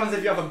 That's what happens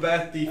if you have a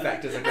birth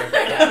defect as a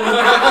griffin.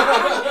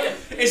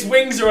 Its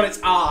wings are on its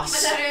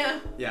arse.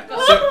 Yeah.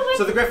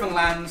 So the griffin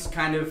lands,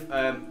 kind of.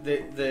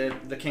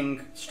 The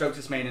king strokes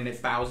its mane and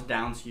it bows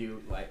down to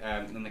you, like,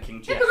 and the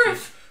king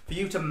gestures for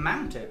you to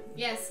mount it.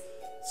 Yes.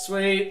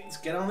 Sweet. Let's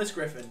get on this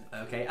griffin.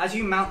 Okay. As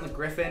you mount the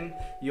griffin,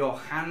 your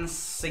hands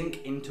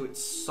sink into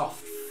its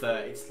soft fur.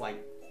 It's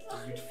like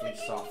beautifully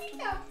soft.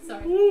 Yeah.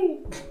 Sorry.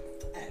 Woo.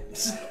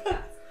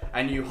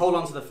 And you hold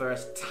onto the fur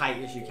as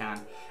tight as you can,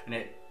 and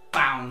it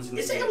bounds.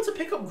 Is it able to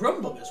pick up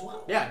Grumbug as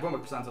well? Yeah,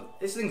 Grumbug stands up.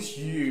 This thing's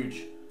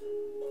huge.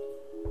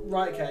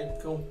 Right. Okay.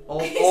 Cool. All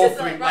This three. is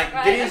like, Like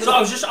right. Gideon's So at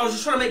I was just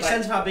trying to make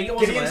sense of how big it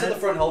was. Gideon's at the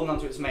front holding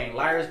onto its mane.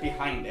 Lyra's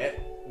behind it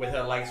with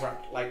her legs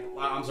wrapped, like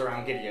arms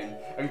around Gideon,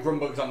 and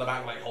Grumbug's on the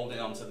back, like holding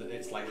onto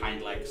its like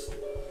hind legs.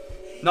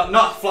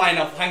 Not flying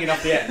off, hanging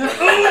off the end.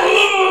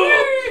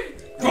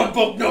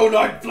 Grumbug, no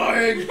night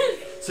flying.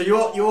 So you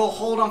all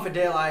hold on for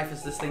dear life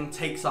as this thing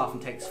takes off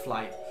and takes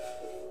flight.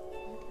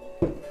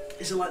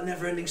 It's a like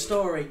never-ending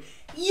story.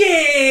 Yeah.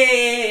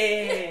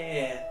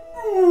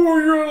 Oh,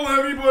 you're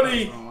alive,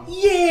 buddy.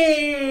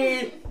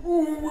 Yeah.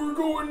 Oh, we're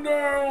going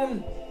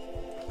down.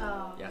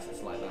 Oh. Yes,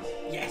 it's like that.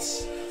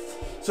 Yes.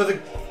 So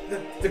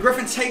the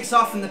griffin takes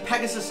off and the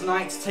Pegasus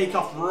Knights take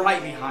off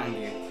right behind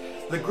you.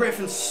 The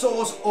griffin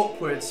soars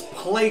upwards,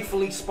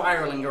 playfully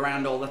spiraling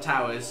around all the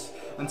towers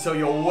until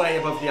you're way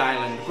above the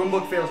island.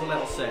 Grumbug feels a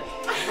little sick.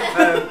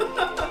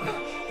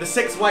 The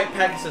 6 white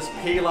Pegasus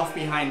peel off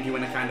behind you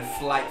in a kind of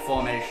flight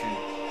formation,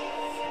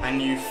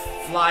 and you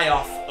fly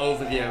off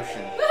over the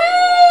ocean.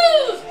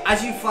 Woohoo!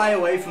 As you fly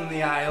away from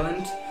the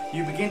island,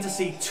 you begin to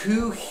see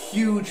 2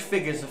 huge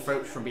figures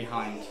approach from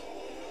behind,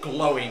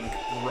 glowing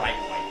bright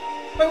white.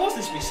 Wait, what's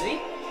this we see?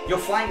 You're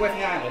flying away from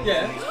the island,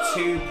 Yeah. and these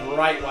 2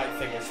 bright white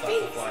figures start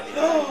to fly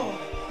behind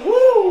you.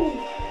 Woo!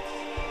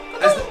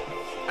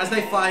 As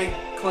they fly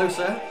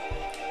closer,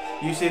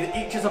 you see that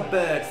each is a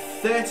bird,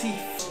 30,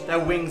 their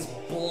wings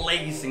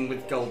blazing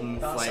with golden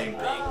flame.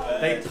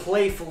 They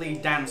playfully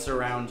dance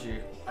around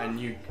you, and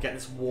you get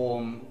this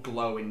warm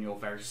glow in your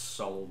very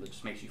soul that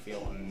just makes you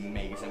feel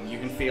amazing. You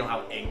can feel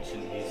how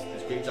ancient these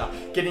creatures are.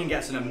 Gideon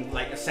gets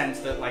a sense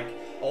that like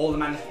all the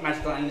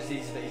magical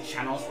energies that he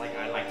channels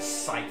are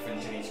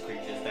siphoned to these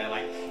creatures.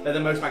 They're the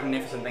most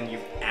magnificent thing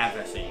you've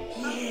ever seen.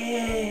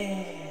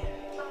 Yeah.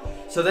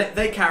 So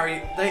they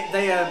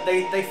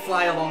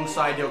fly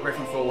alongside your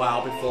griffin for a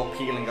while before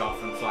peeling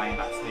off and flying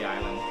back to the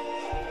island.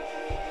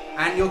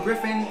 And your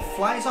griffin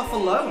flies off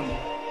alone.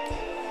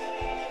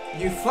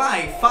 You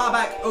fly far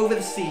back over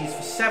the seas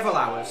for several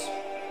hours.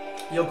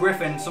 Your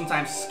griffin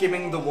sometimes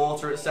skimming the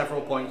water at several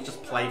points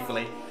just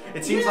playfully.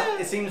 It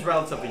seems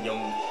relatively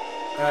young.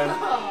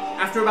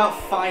 After about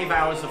 5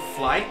 hours of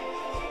flight,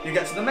 you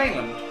get to the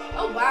mainland.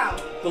 Oh wow.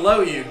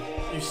 Below you,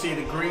 you see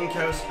the Green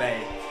Coast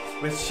Bay,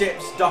 with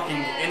ships docking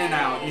in and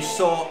out. You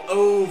saw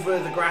over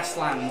the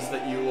grasslands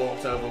that you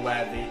walked over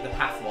where the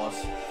path was.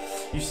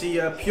 You see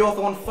a pure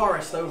thorn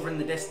forest over in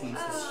the distance,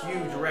 this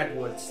huge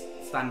redwoods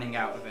standing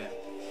out of it.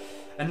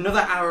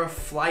 Another hour of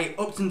flight,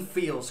 Upton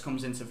Fields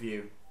comes into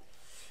view.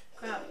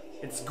 Crap.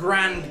 Its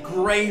grand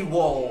grey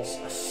walls,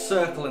 a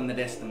circle in the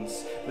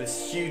distance, with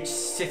this huge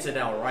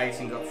citadel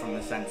rising up from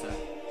the centre.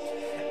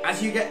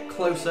 As you get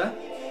closer,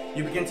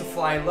 you begin to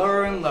fly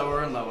lower and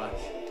lower and lower.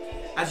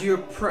 As you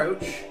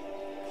approach,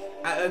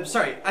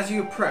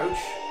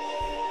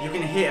 you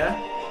can hear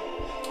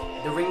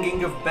the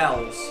ringing of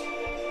bells.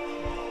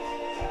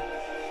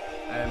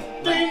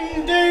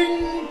 Ding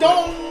ding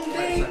dong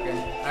Wait ding. a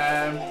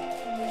second.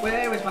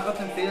 Where is my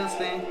Upton Fields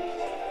thing?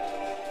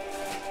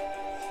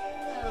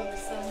 I love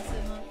this song so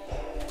much.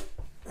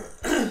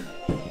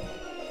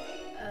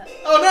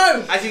 Oh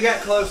no! As you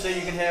get closer,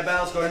 you can hear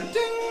bells going ding,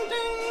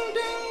 ding,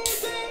 ding,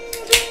 ding,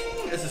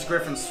 ding, as this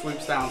griffin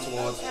swoops down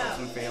towards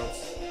Upton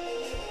Fields. Do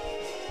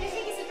you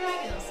think it's a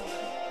dragon or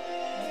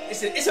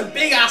something? It's a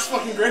big ass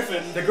fucking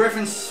griffin. The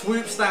griffin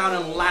swoops down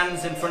and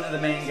lands in front of the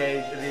main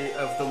gate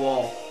of the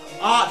wall.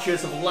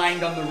 Archers have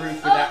lined on the roof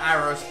with their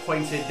arrows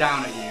pointed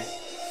down at you.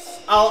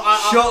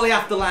 Shortly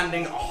after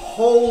landing, a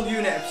whole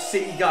unit of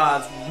city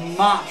guards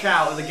march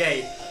out of the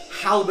gate,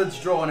 halberds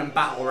drawn and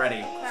battle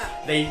ready.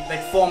 Crap. They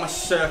form a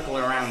circle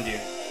around you.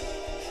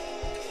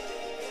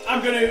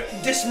 I'm gonna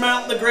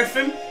dismount the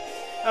griffin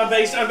and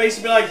basically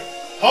be like,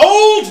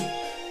 hold!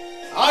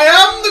 I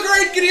am the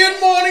great Gideon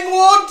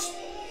Morningwood!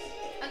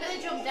 I'm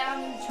gonna jump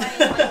down and try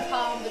and like,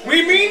 calm the griffin.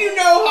 We mean you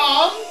no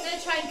harm! I'm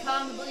gonna try and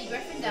calm the bloody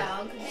griffin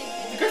down.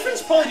 The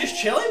griffin's probably just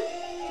chilling.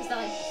 Just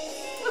like,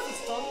 this is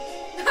fun.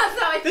 That's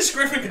how I This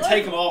griffin could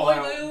take them all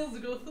out. the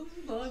griffin,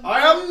 my I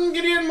am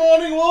Gideon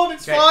Morningwood.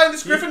 It's Okay. fine.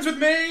 This griffin's with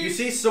me. You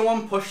see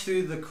someone push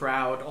through the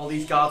crowd. All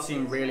these guards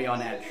seem really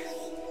on edge.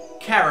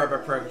 Carob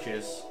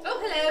approaches. Oh,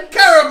 hello.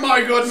 Carrot,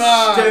 my good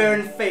man.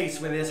 Stern face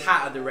with his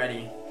hat at the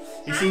ready.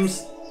 He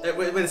seems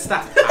with his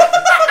staff.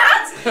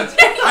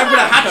 I'm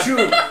gonna hat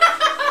you.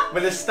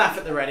 With his staff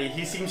at the ready,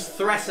 he seems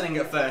threatening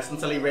at first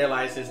until he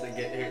realizes that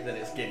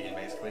it's Gideon,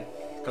 basically.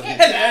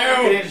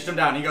 Hello. Gideon just jumped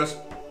down. He goes,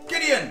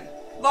 Gideon,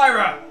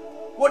 Lyra,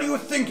 what are you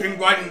thinking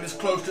riding this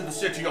close to the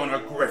city on a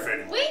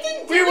griffin? We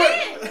didn't do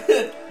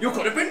it. You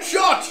could have been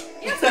shot.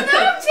 You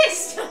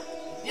noticed.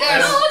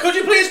 Yes. Lord. Could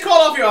you please call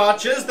off your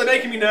archers? They're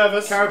making me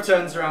nervous. Carob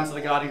turns around to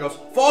the guard and goes,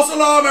 false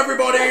alarm,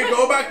 everybody!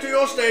 Go back to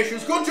your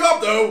stations. Good job,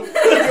 though.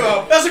 Good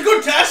job. That's a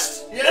good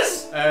test.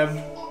 Yes.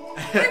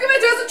 Think of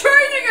it as a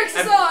training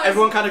exercise.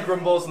 Everyone kind of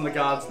grumbles and the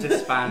guards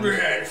disband.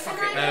 Griffins.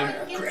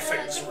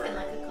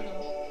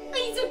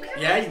 He's so cute.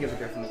 Yeah, you give the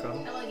griffin a call.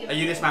 I wanna give Are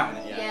you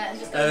dismounting it? Yeah. Yeah, and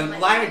just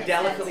Lyra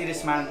delicately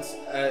dismounts,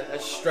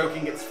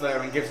 stroking its fur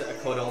and gives it a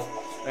cuddle.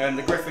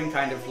 The griffin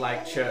kind of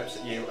like chirps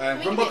at you.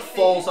 Grumbug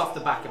falls off the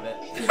back of it.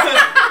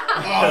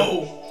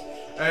 Oh.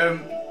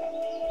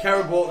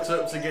 Carob walks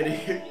up to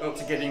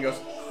Gideon and goes,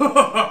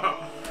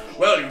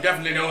 well, you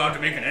definitely know how to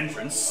make an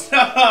entrance.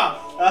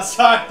 That's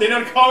right. They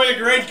don't call me the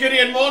Great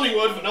Gideon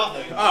Morningwood for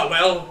nothing. Ah,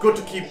 well, good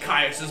to keep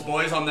Caius's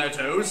boys on their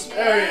toes. Oh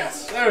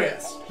yes. Oh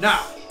yes. Now,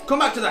 come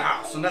back to the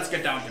house and let's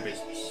get down to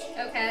business.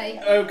 Okay.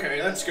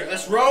 Okay, let's go.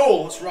 Let's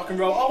roll. Let's rock and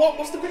roll. Oh,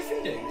 what's the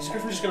griffin doing? Is the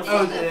griffin just gonna fly?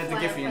 Oh, the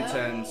Giffian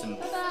turns and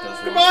does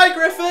that. Goodbye,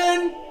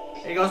 griffin.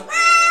 He goes,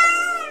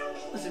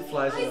 as it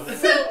flies He's off.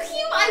 so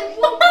cute. I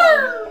want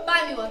one.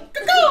 Buy me one.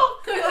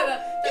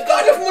 You've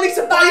got enough money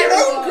to buy your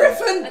own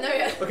griffin. I know,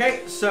 yeah.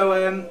 Okay, so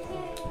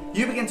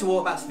you begin to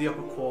walk back to the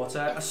upper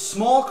quarter. A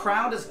small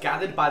crowd has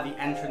gathered by the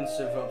entrance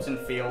of Upton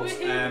Fields,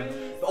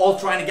 all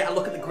trying to get a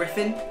look at the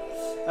griffin.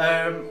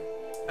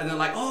 And they're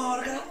like, oh,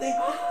 look at that thing.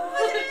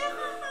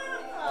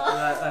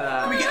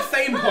 Can we get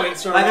fame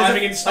points for Like,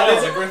 arriving in style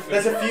as a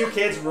there's griffin? a few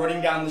kids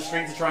running down the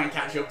street to try and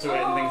catch up to it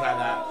and things like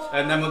that.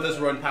 And their mothers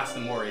run past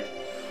them worried.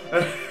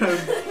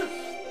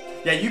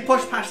 Yeah, you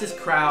push past this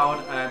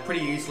crowd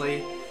pretty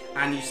easily,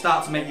 and you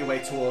start to make your way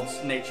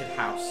towards Natured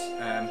House.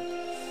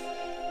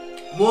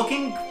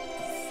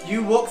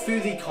 You walk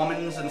through the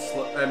commons and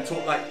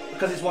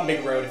because it's one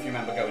big road if you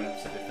remember going up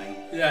to the thing.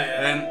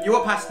 Yeah. You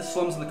walk past the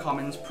slums and the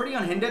commons pretty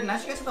unhindered, and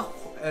as you get to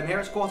the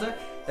Heroes' Quarter,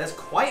 there's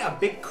quite a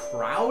big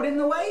crowd in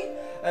the way.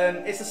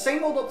 It's the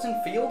same old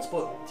Upton Fields,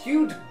 but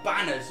huge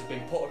banners have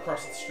been put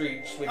across the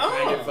streets with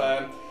kind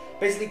of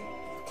basically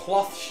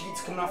cloth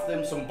sheets coming off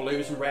them, some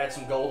blues and reds,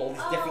 some gold, all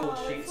these different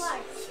little sheets.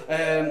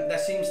 There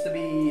seems to be,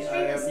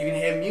 you can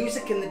hear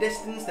music in the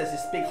distance. There's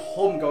this big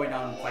hum going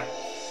on, like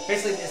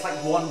basically it's like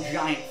one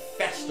giant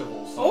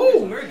festival.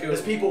 Oh, very good.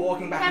 There's people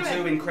walking back and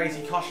through in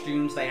crazy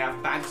costumes. They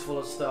have bags full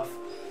of stuff.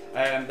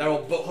 They're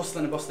all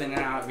hustling and bustling in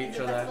and out of each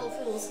other.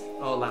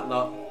 All that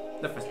lot.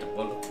 The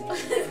festival.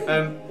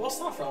 What's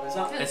that from? Is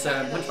that? It's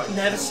Hunchback.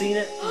 Never seen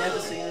it. Never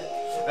seen it.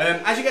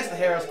 As you get to the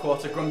Heroes'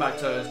 Quarter, Grumbag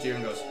turns to you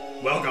and goes,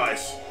 well,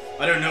 guys,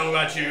 I don't know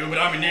about you, but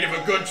I'm in need of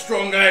a good,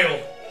 strong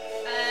ale.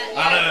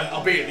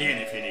 I'll be at the inn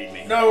if you need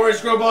me. No worries,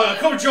 Grumbag. I'll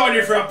come join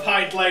you for a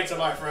pint later,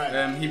 my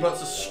friend. He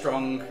puts a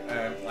strong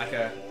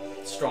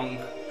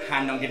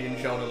hand on Gideon's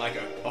shoulder, like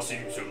I'll see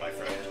you soon, my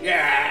friend.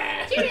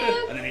 Yeah.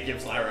 And then he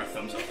gives Lyra a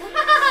thumbs up.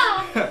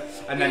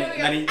 And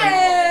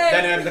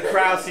then the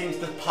crowd seems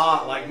to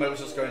part like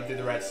Moses going through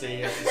the Red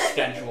Sea as his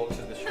stench walks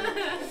to the street.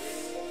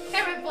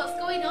 Karen, what's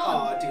going on?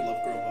 Oh, I do love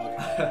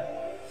Grumbag.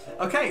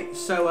 Okay,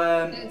 so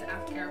I'm going to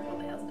ask Karen what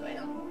the hell's going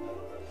on.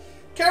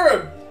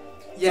 Karen.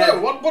 yeah. So,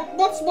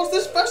 what's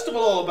this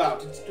festival all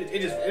about?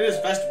 It is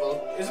a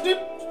festival, isn't it?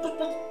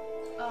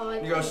 Oh, I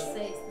He goes,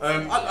 say it's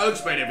I'll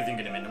explain everything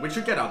in a minute. We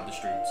should get out of the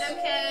streets.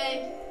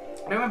 okay. I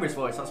don't remember his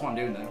voice, that's what I'm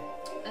doing though.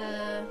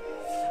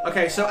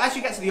 Okay, so as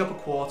you get to the upper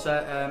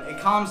quarter, it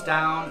calms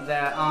down.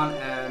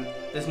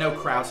 There's no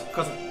crowds,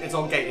 because it's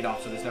all gated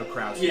off, so there's no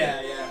crowds.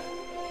 Yeah.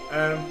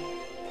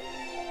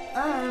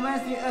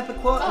 Where's the upper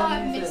quarter? Oh,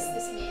 I missed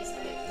this music.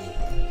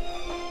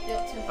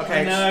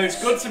 Okay. No,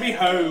 it's good to be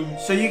home.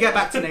 So you get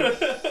back to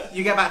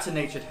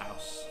Natured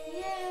House.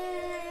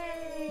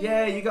 Yay!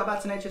 Yeah, you got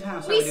back to Natured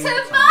House. We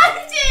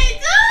survived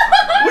it!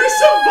 We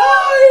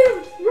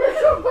survived!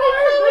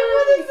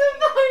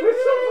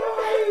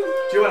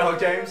 Do you want a hug,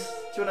 James?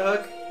 Do you want a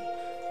hug?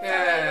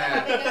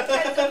 Yeah.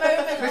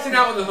 Missing Missing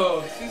out on the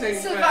hug. She's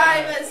saying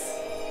Survivors.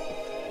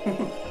 We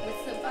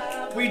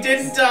survived. We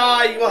didn't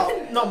die.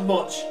 Well, not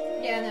much.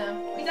 Yeah,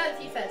 no. We died a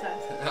few fair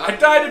times. I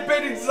died a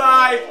bit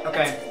inside.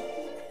 Okay.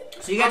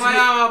 So you On my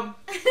arm.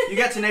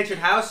 get to Natured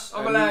House.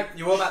 On my leg.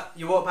 You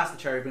walk past the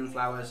cherubim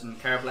flowers, and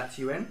Carob lets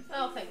you in.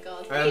 Oh, thank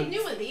God. Um, We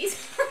knew of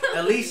these.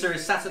 Elisa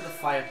is sat at the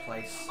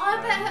fireplace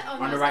I bet her- oh,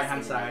 no, on the it's right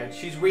hand not side.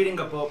 She's reading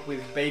a book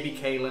with baby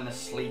Kaelin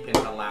asleep in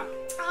her lap.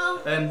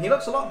 Oh. He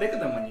looks a lot bigger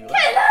than when you left.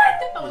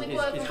 I want to He's-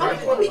 work he's with very her.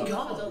 How important. we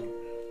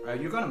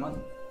gone? You're gone a month.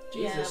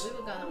 Yeah, Jesus. we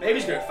were gone.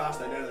 Babies grow fast,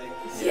 though, don't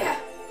they? Yeah.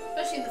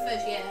 Especially in the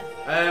first year.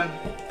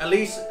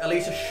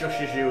 Elisa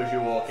shushes you as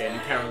you walk in,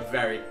 and Kerem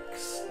very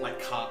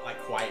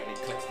quietly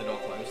clicks the door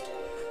closed.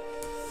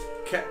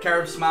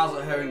 Kerem smiles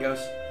at her and goes,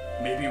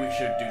 "Maybe we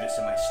should do this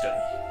in my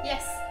study."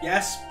 Yes.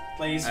 Yes,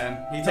 please.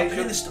 He takes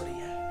you in the study.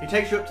 He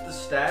takes you up to the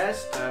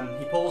stairs.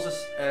 He pulls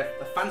a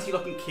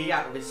fancy-looking key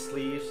out of his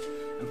sleeves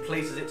and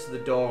places it to the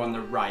door on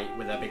the right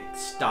with a big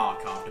star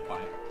carved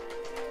upon it.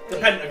 The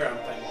pentagram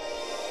thing.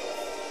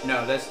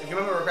 No, if you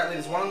remember correctly,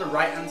 there's one on the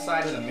right-hand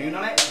side with a moon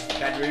on it, which is the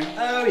bedroom.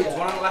 Oh, yeah. There's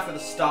one on the left with a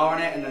star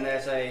on it, and then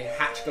there's a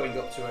hatch going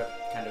up to a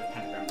kind of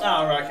pentagram.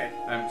 Oh, right, okay.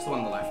 It's the one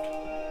on the left.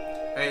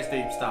 It's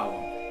the star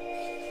one.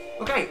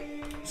 Okay,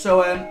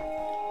 so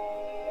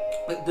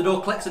the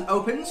door clicks and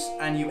opens,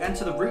 and you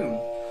enter the room.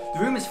 The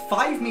room is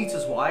 5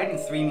 meters wide and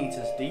 3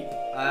 meters deep,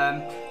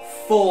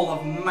 full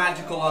of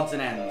magical odds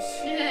and ends.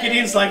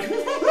 Gideon's like...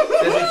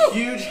 There's a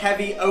huge,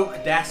 heavy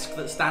oak desk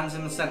that stands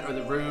in the center of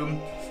the room.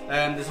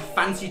 There's a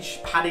fancy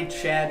padded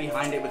chair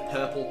behind it with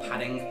purple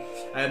padding.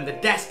 The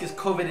desk is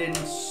covered in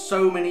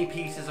so many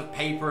pieces of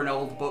paper and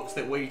old books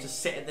that were you to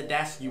sit at the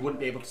desk, you wouldn't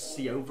be able to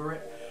see over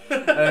it.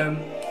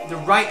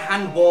 The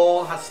right-hand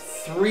wall has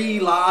 3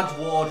 large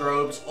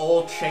wardrobes,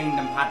 all chained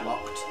and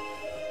padlocked.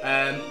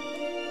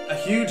 A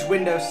huge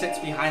window sits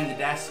behind the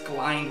desk,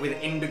 lined with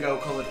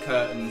indigo-coloured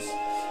curtains.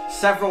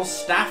 Several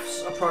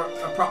staffs are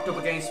propped up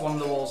against one of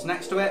the walls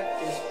next to it.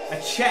 A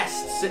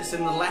chest sits in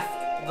to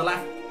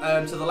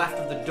the left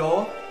of the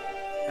door,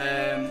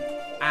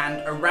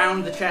 and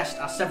around the chest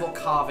are several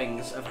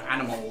carvings of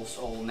animals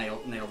all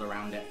nailed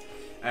around it.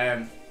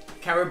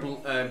 Carib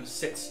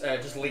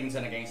just leans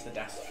in against the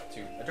desk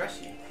to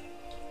address you.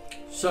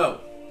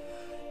 So,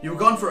 you were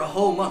gone for a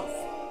whole month.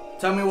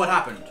 Tell me what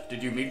happened.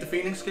 Did you meet the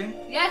Phoenix King?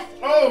 Yes.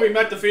 Oh, we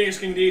met the Phoenix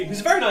King indeed. He's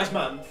a very nice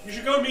man. You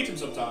should go and meet him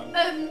sometime.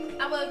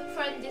 Our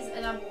friend is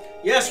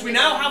Yes, we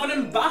now have an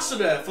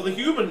ambassador for the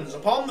humans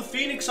upon the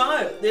Phoenix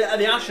Isle, the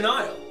Ashen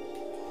Isle.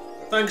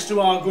 Thanks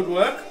to our good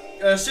work,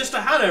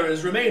 Sister Hannah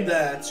has remained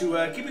there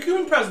to keep a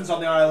human presence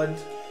on the island.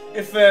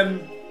 If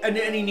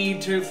any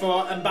need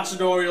for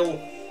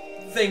ambassadorial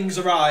things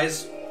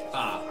arise.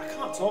 I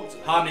can't talk to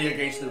them. Harmony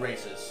against the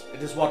races.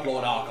 It is what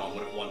Lord Archon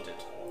would have wanted.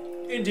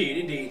 Indeed,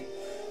 indeed.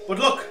 But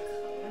look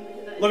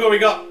what we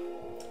got.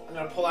 I'm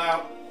gonna pull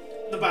out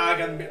the bag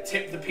and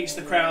tip the piece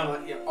of the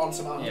crown on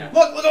some arm. Yeah.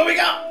 Look what we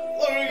got!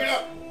 Look what we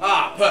got!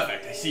 Ah,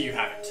 perfect. I see you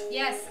have it.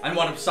 Yes. And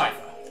what of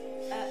Cypher?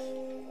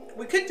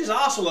 We kicked his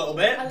ass a little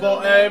bit,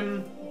 but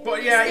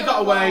yeah, he Still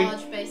got away.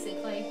 large,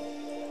 basically.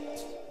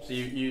 So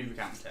you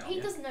recount the tale. He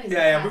doesn't know.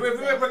 Yeah, we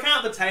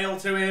recount the tale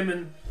to him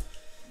and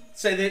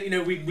say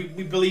that we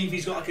believe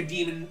he's got like a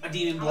demon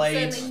blade.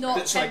 I'm certainly not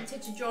that's like,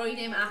 tempted to join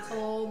him at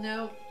all.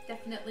 No,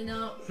 definitely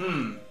not.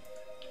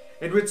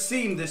 It would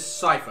seem this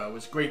Cypher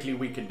was greatly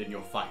weakened in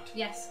your fight.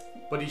 Yes.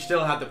 But he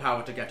still had the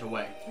power to get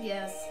away.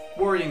 Yes.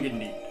 Worrying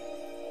indeed.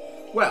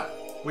 Well,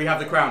 we have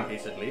the crown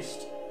piece at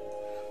least.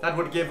 That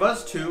would give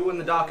us 2 and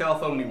the Dark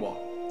Elf only 1.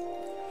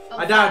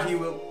 I doubt he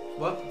will...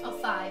 What? Of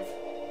 5.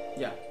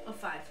 Yeah. Of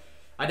 5.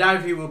 I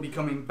doubt he will be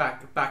coming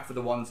back for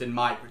the ones in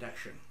my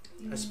protection.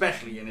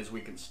 Especially in his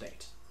weakened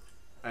state.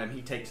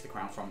 He takes the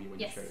crown from you when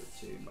you show it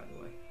to him, by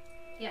the way.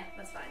 Yeah,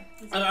 that's fine.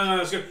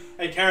 let's go.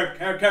 Hey,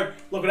 Karen,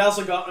 look what else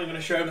I got. I'm going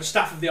to show him the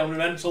Staff of the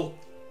Ornamental.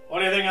 What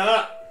do you think of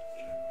that?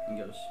 He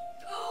goes...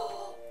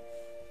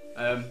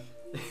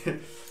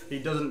 he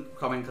doesn't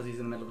comment because he's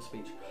in the middle of a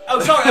speech. Oh,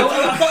 sorry.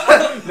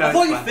 I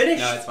thought you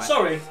finished. No, it's fine.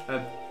 Sorry.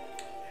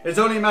 It's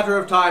only a matter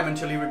of time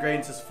until he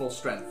regains his full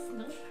strength.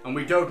 No. And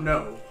we don't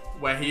know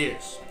where he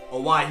is,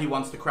 or why he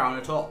wants the crown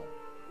at all.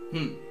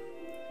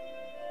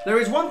 There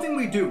is one thing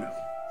we do know.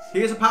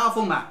 He is a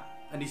powerful man,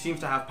 and he seems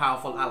to have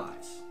powerful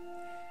allies.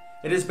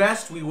 It is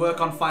best we work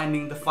on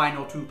finding the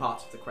final 2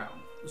 parts of the crown,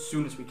 as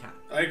soon as we can.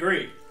 I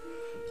agree.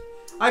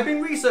 I've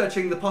been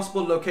researching the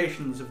possible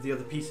locations of the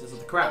other pieces of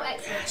the crown. Oh,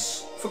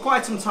 excellent. For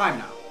quite some time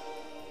now,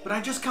 but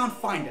I just can't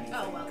find anything.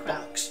 Oh, well,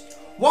 crap.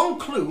 One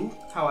clue,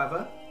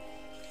 however...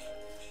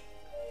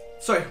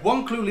 Sorry,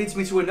 one clue leads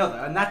me to another,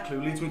 and that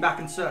clue leads me back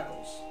in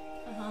circles.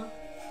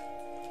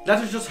 Let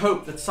us just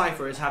hope that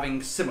Cypher is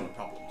having similar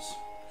problems.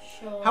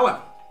 Sure.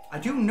 However, I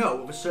do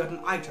know of a certain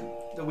item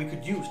that we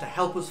could use to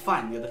help us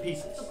find the other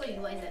pieces. Oh, please,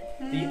 what is it?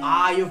 The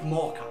Eye of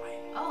Morkai.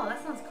 Oh,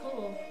 that sounds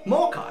cool.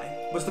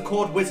 Morkai was the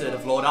court wizard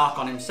of Lord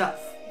Archon himself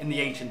in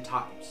the ancient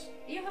times.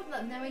 You have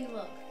that knowing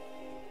look.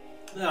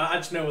 No, I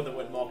just know where the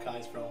word Morkai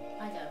is from.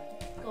 I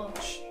don't. Go on.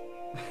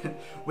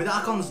 With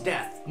Archon's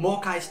death,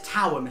 Morkai's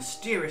tower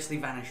mysteriously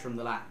vanished from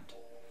the land.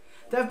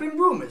 There have been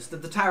rumours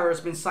that the tower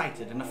has been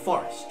sighted in a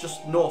forest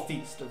just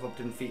northeast of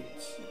Upton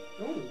Fields.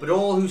 But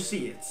all who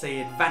see it say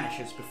it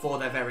vanishes before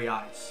their very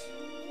eyes.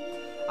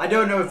 I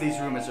don't know if these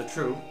rumours are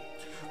true,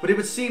 but it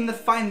would seem that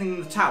finding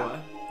the tower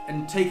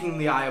and taking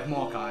the Eye of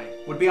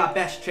Morkai would be our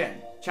best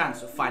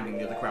chance of finding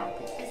the other crown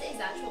piece. Is it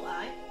his actual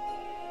eye?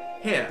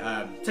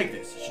 Here, take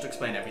this. It should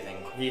explain everything.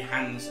 He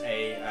hands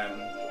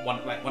one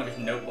of his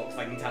notebooks,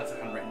 like you can tell it's a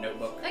handwritten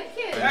notebook. Thank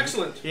you.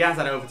 Excellent. He hands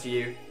that over to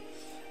you.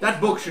 That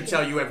book should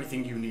tell you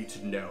everything you need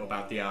to know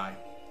about the eye.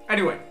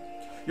 Anyway,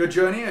 your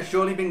journey has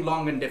surely been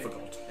long and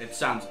difficult. It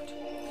sounds it.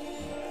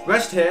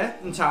 Rest here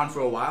in town for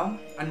a while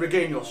and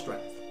regain your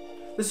strength.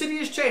 The city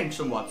has changed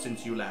somewhat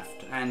since you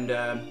left, and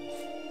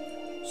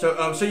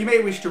so you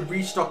may wish to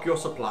restock your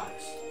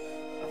supplies.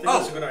 I think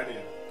that's a good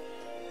idea.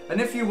 And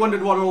if you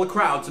wondered what all the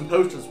crowds and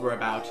posters were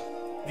about,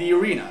 the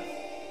arena.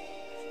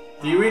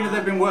 The arena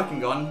they've been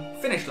working on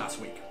finished last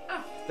week.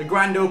 The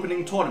grand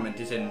opening tournament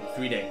is in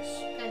 3 days.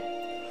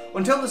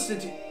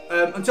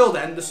 Until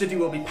then, the city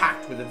will be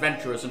packed with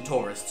adventurers and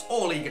tourists,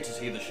 all eager to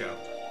see the show.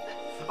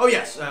 Oh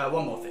yes,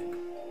 one more thing.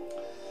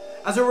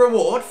 As a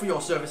reward for your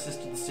services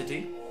to the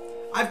city,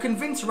 I've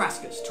convinced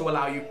Raskus to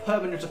allow you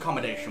permanent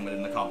accommodation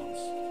within the Commons.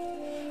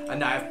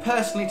 And I have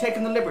personally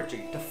taken the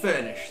liberty to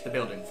furnish the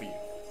building for you.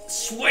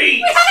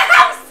 Sweet!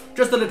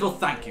 Just a little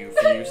thank you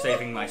for you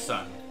saving my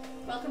son.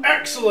 Welcome.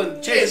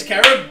 Excellent! Cheers,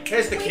 Karen!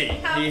 Here's the key.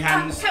 He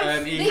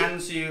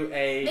hands you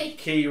a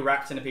key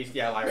wrapped in a piece.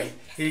 Yeah, Larry.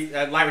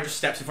 Larry just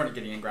steps in front of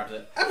Gideon and grabs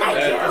it.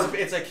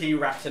 It's a key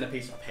wrapped in a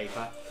piece of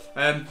paper.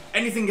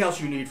 Anything else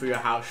you need for your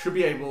house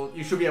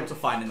you should be able to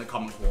find in the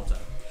common quarter.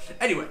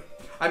 Anyway,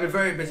 I'm a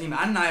very busy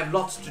man and I have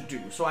lots to do,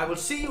 so I will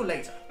see you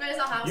later. Where's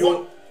our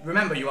house?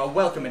 Remember, you are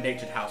welcome in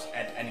Natured House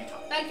at any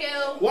time. Thank you.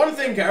 One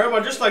thing, Karen,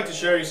 I'd just like to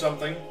show you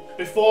something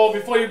before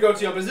you go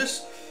to your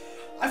business.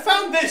 I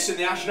found this in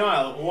the Ashen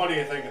Isle. What do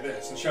you think of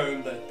this? And show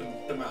him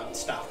the man's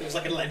staff. It was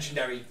like a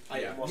legendary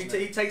item, wasn't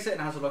He takes it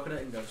and has a look at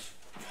it and goes,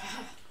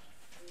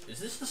 "Is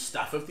this the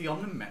staff of the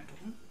Ornamental?"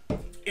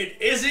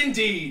 It is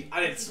indeed,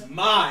 and it's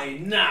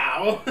mine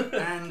now.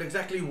 And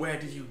exactly where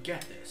did you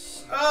get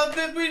this? At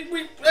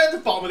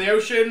the bottom of the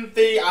ocean,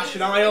 the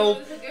Ashen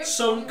Isle,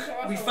 sunk.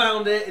 We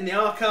found it in the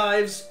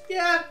archives.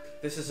 Yeah.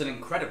 This is an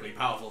incredibly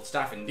powerful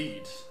staff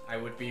indeed. I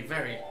would be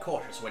very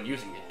cautious when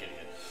using it,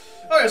 Gideon.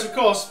 Oh yes, of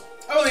course.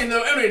 Only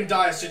in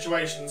dire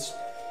situations.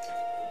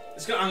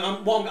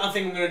 One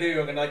thing I'm gonna do.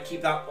 I'm gonna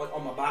keep that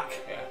on my back,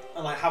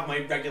 and have my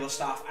regular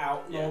staff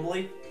out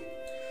normally.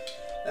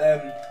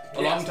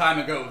 A long time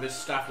ago, this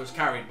staff was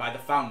carried by the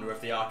founder of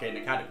the Arcane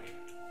Academy.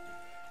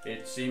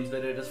 It seems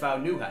that it has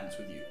found new hands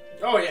with you.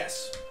 Oh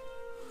yes.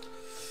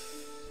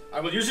 I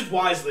will use it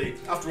wisely.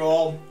 After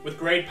all, with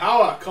great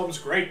power comes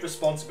great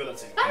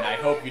responsibility. And I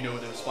hope you know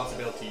the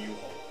responsibility you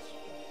hold.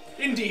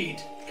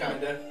 Indeed,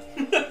 kinda.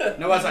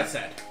 No, as I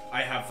said,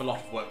 I have a lot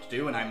of work to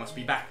do, and I must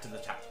be back to the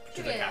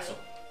castle.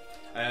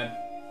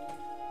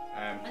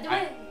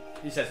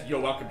 He says,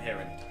 "You're welcome here,"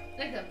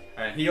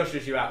 and he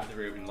ushers you out of the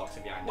room and locks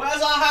it behind you.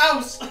 Where's our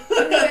house?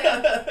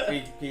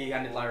 He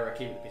handed Lyra a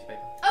key with a piece of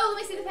paper. Oh,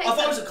 let me see the paper. I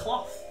thought it was a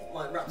cloth.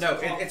 Wrapped No,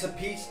 in cloth. it's a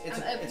piece. It's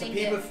a opening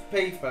piece it. of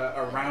paper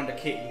around a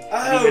key. Oh.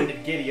 And he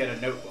handed Gideon a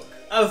notebook.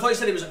 Oh, I thought you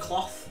said it was a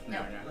cloth.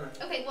 No.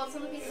 Okay, what's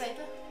on the piece of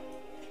paper?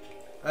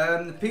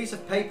 The piece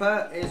of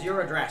paper is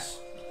your address.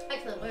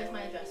 Excellent, where's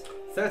my address?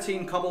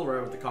 13 Cobble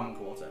Road, the Common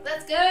Quarter.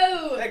 Let's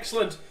go!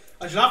 Excellent.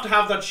 I shall have to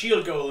have that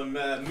shield golem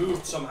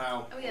moved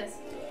somehow. Oh yes.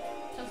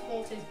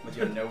 Transported. With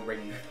your no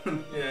ring.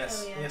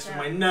 Yes, Oh, yeah, yes, with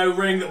yeah. my no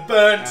ring that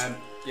burnt.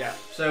 Yeah.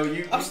 So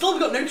I've still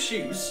got no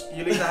shoes.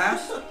 you leave the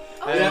house.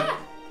 Oh yeah!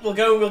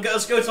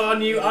 Let's go to our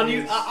new house.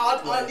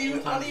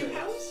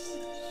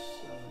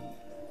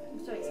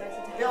 I'm so excited to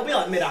have It'll be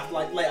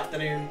like late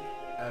afternoon.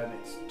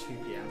 It's 2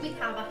 p.m. We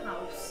have a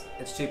house.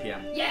 It's 2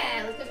 p.m.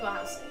 Yeah, let's go to our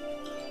house.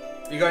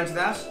 You going to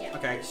the house? Yeah.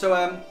 Okay.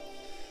 So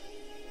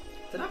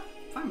did I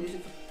find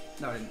music?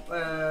 No, I didn't.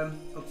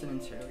 Up to an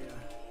interior.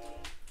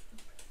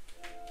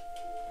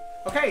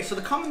 Okay, so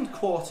the common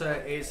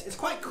quarter is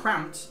quite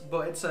cramped,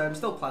 but it's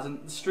still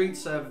pleasant. The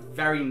streets are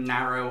very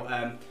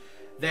narrow.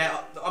 They're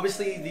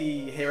obviously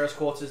the heroes'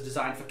 quarters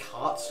designed for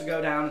carts to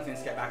go down and things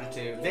to get back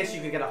into. This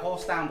you could get a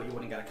horse down, but you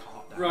wouldn't get a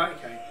cart down. Right.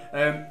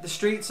 Okay. The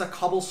streets are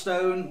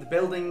cobblestone. The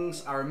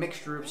buildings are a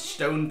mixture of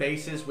stone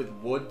bases with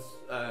wood,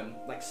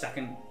 like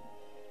second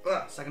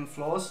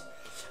floors,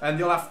 and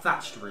they'll have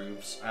thatched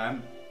roofs.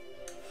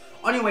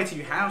 On your way to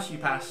your house, you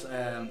pass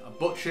a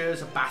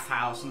butcher's, a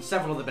bathhouse, and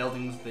several other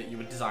buildings that you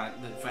would design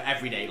for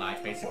everyday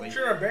life, basically.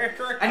 Butcher, a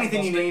baker.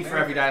 Anything you need for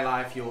everyday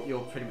life,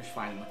 you'll pretty much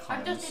find in the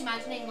I'm commons. just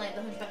imagining like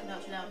the Hunchback of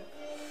Notre Dame.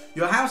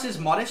 Your house is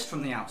modest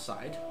from the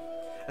outside.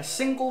 A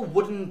single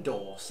wooden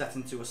door set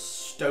into a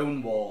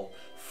stone wall,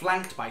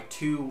 flanked by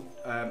 2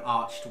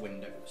 arched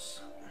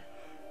windows.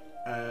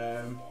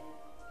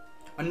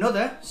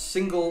 Another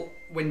single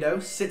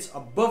window sits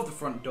above the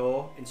front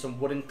door in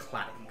some wooden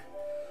cladding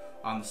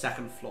on the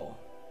 2nd floor.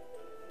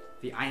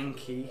 The iron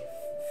key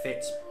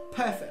fits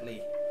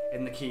perfectly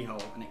in the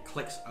keyhole and it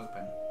clicks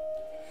open.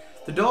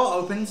 The door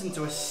opens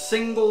into a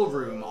single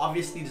room,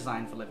 obviously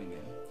designed for living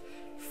in.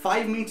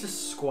 5 meters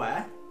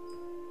square.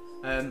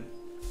 You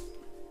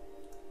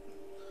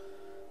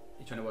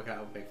trying to work out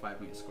how big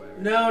 5 meters square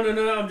is? No.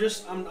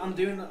 I'm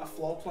doing a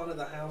floor plan of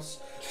the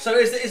house. So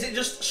is it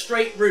just a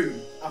straight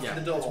room after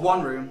the door? It's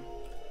one room,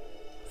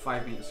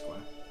 5 meters square.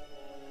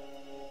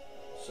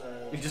 So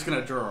You're just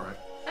gonna draw it.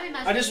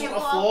 I just want a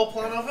floor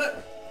plan of it.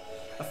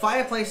 A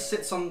fireplace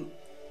sits on.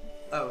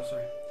 Oh,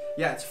 sorry.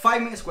 Yeah, it's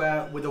 5 meters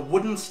square with a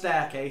wooden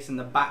staircase in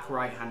the back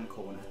right-hand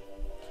corner.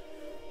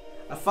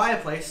 A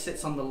fireplace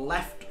sits on the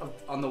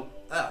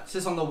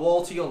sits on the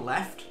wall to your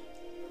left,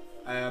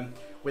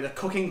 with a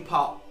cooking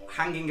pot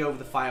hanging over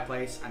the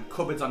fireplace and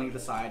cupboards on either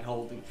side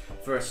holding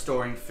for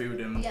storing food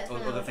and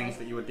other things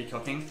that you would be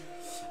cooking.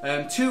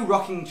 2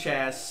 rocking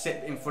chairs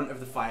sit in front of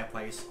the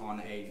fireplace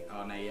on a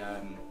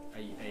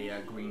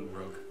green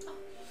rug.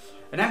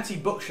 An empty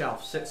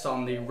bookshelf sits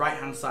on the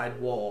right-hand side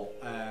wall.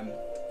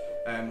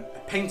 A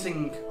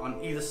painting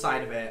on either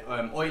side of it,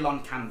 oil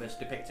on canvas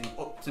depicting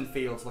Upton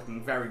Fields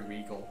looking very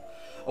regal.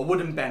 A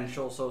wooden bench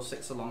also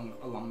sits along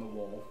the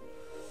wall,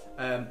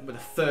 with a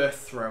fir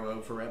throw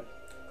over it.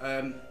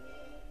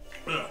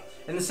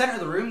 In the centre of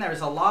the room there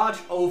is a large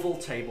oval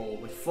table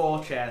with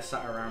 4 chairs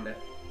sat around it.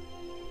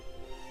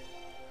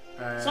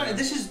 Sorry,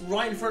 this is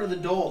right in front of the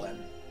door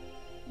then?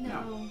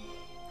 No.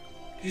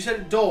 You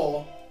said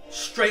door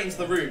straight into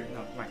the room.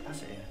 No, right,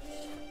 that's it,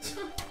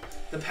 yeah.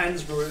 The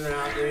pen's ruined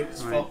out, dude.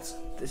 It's fucked.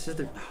 This is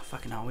the... Oh,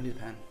 fucking hell, we need a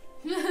pen.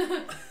 We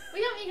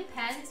don't need a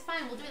pen, it's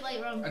fine, we'll do it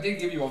later on. I did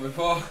give you one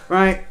before.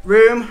 Right,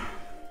 room,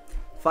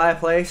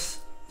 fireplace,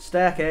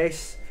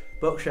 staircase,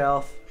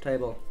 bookshelf,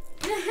 table.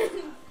 There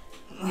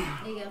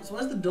you go. So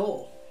where's the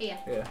door? Here.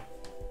 Yeah.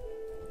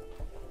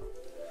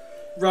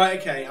 Right,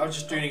 okay. I was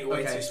just doing it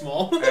way too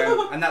small.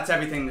 And that's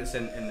everything that's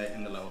in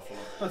the lower floor.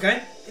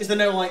 Okay. Is there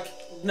no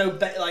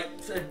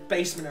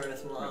basement or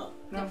anything like that?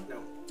 No.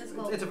 Let's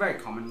go. It's a very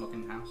common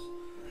looking house.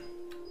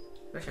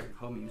 Especially having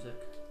home music.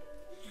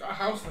 Got a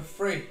house for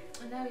free.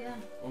 I know, yeah.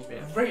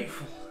 I'm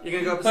grateful. You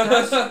gonna go up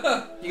the stairs?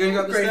 You gonna go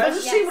up the Great.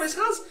 Let's stairs? just see what it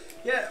has.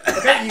 Yeah.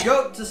 Okay, you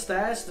go up the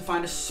stairs to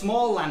find a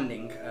small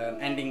landing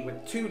ending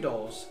with 2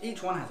 doors.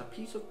 Each one has a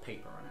piece of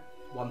paper on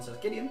it. One says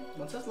Gideon,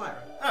 one says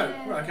Lyra. Oh,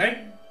 right,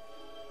 okay.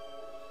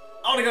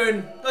 I want to go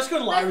in. Let's go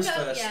to Lyra's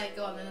first. Yeah,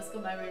 go on then, let's go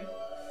in my room.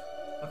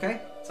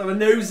 Okay. Let's have a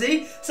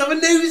nosy.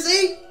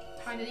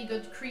 Find any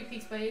good creepy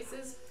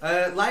spaces.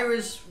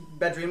 Lyra's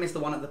bedroom is the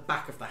one at the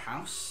back of the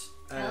house.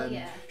 Hell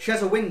yeah. She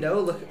has a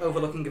window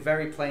overlooking a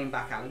very plain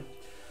back alley.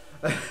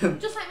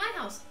 Just like my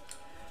house.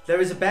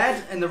 There is a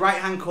bed in the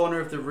right-hand corner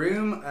of the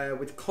room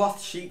with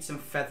cloth sheets and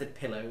feathered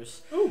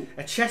pillows. Ooh.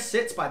 A chest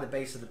sits by the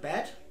base of the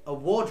bed. A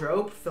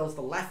wardrobe fills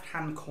the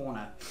left-hand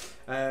corner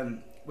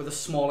with a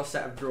smaller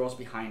set of drawers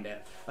behind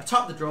it.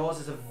 Atop the drawers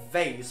is a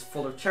vase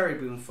full of cherry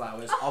bloom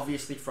flowers,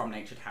 obviously from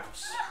Natured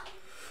House.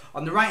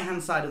 On the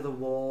right-hand side of the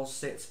wall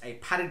sits a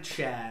padded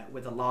chair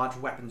with a large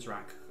weapons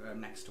rack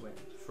next to it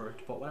for her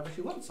to put whatever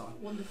she wants on.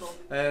 Wonderful.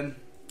 The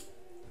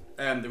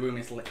room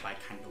is lit by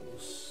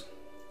candles.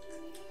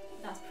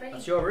 That's pretty.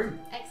 That's your room.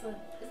 Excellent.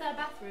 Is that a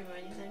bathroom or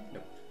anything?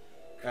 Nope.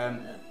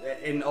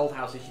 In old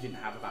houses, you didn't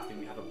have a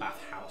bathroom. You have a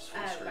bathhouse for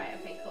the street. Right.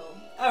 Okay. Cool.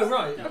 Oh,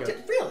 right. You Okay,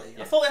 go- really?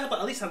 Yeah. I thought they had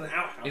at least had an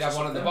outhouse. You'd have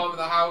one at the bottom of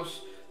the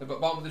house, the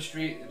bottom of the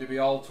street. There'd be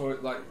all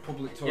public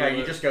toilets. Yeah,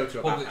 you just go to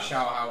a public bathhouse.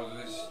 shower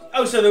houses.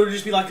 Oh, so there would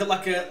just be like a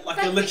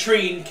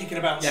latrine kicking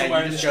about Yeah, somewhere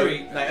you in the just go,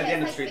 street. like, at the end of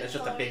the Yeah, street, there's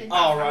just a big.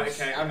 Oh, right.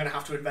 Okay. I'm gonna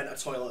have to invent a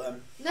toilet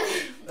then.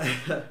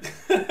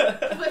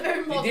 We're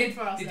very modern They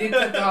for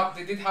ourselves.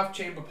 did have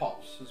chamber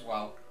pots as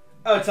well.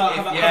 Oh, to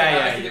have If- a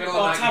yeah, in the middle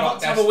of the night, you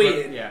got have a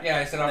wee in. Yeah.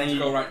 Yeah, instead of And having then to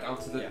go you- right down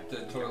to the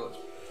yeah. toilets.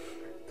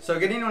 So,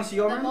 Gideon, you want to see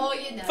your The room? more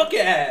you know. Fuck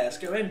yeah, let's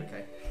go in.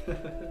 Okay.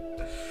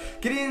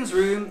 Gideon's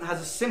room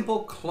has a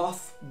simple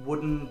cloth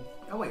wooden.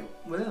 Oh wait.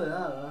 Where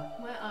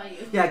are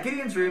you? Yeah,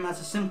 Gideon's room has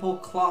a simple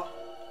cloth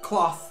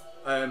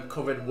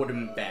covered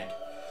wooden bed.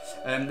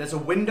 There's a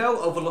window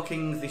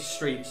overlooking the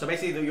street. So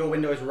basically, your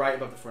window is right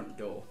above the front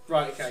door.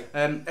 Right, okay.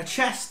 A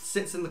chest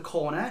sits in the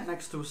corner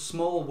next to a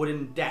small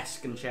wooden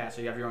desk and chair,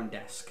 so you have your own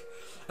desk.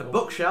 A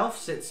bookshelf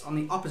sits on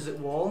the opposite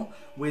wall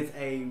with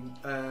a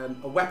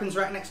weapons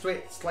rack next to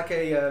it. It's like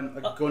a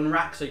gun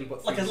rack, so you can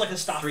put Like a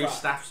staff three rack.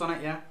 staffs on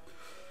it. Yeah.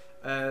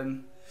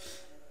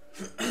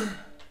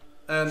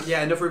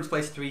 Yeah, enough room to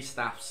place 3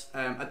 staffs.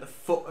 At the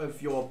foot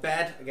of your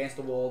bed, against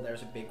the wall,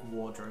 there's a big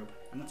wardrobe,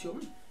 and that's your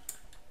room.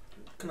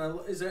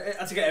 Is there?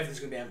 I take it everything's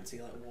gonna be empty,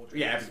 like wardrobe.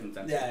 Yeah, everything's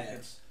empty. Yeah, yeah.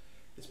 It's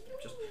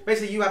just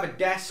basically you have a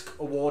desk,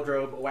 a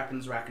wardrobe, a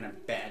weapons rack, and a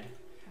bed.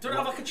 Do you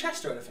have like a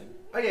chest or anything?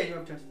 Oh yeah, you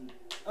have a chest.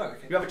 Oh,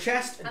 okay. You have a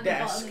chest, a At the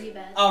bottom desk, of your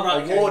bed. Oh,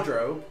 right. a Okay.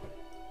 wardrobe,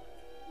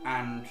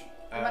 and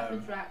A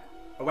weapons rack.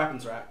 a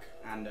weapons rack,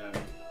 and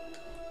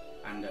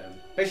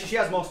basically she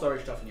has more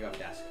storage stuff than you have a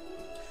desk.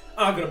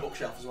 Oh, I've got a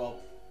bookshelf as well.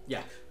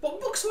 Yeah. What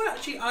books do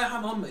I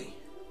have on me?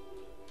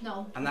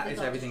 No. And that they is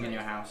got everything in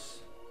destroyed. your house.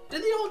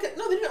 Did they all get?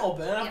 No, they didn't all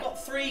burn. I've Yeah.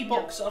 got 3 No,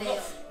 books. I've got.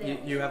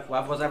 You have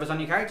whatever's on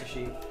your character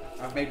sheet.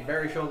 I've made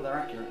very sure that they're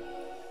accurate.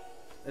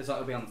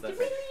 It'll be on the Did third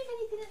we page. leave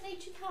anything at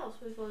Natured House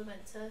before we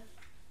went to?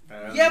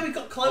 Yeah, we've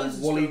got A clothes.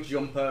 and woolly stuff.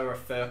 jumper, a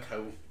fur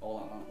coat, all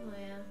like Oh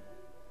yeah.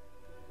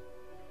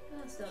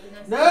 That's still be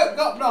nice. No,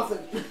 got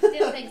nothing.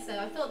 Didn't think so.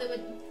 I thought they would.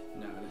 that.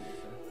 No, I didn't think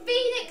so.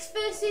 Phoenix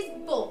versus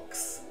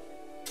books.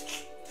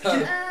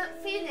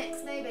 Phoenix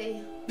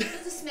maybe.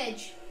 Just a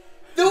smidge.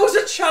 There was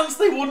a chance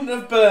they wouldn't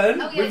have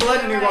burned. Oh yeah. We've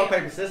learned a new you're rock, right.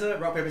 paper, scissors.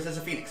 Rock, paper,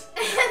 scissors, Phoenix.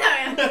 No,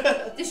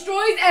 yeah.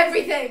 Destroys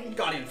everything.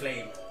 Guardian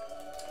Flame.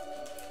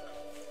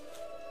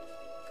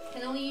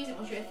 Can only use it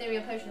once your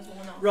ethereal potion is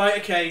worn off. Right.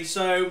 Okay.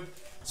 So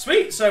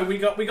sweet. So we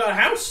got a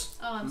house.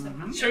 Oh, I'm so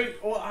Mhm. Show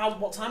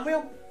what time are we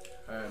on?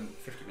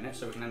 50 minutes,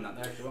 so we can end that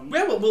there if you want.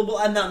 Yeah, we'll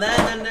end that there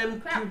and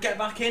then can get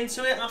back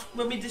into it after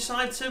when we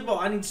decide to. Well,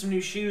 I need some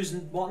new shoes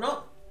and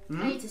whatnot.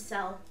 I need to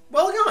sell.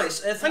 Well, guys,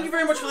 thank you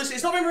very much for listening.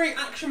 It's not been very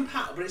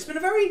action-packed, but it's been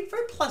a very,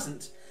 very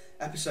pleasant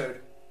episode.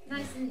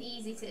 Nice and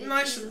easy to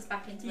ease us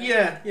back into it.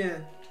 Yeah.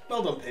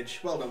 Well done,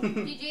 Pidge. Well done.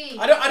 GG.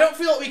 I don't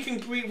feel like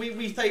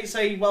we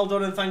say well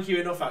done and thank you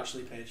enough,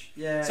 actually, Pidge.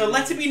 Yeah. So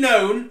let it be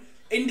known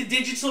in the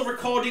digital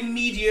recording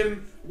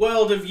medium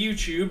world of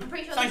YouTube. I'm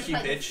pretty sure Thank this you,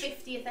 is like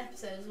Pidge. the 50th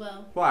episode as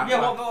well. Why?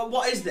 Yeah.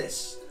 What is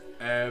this?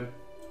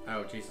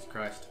 Oh Jesus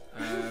Christ.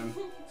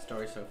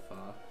 Story so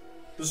far.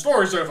 The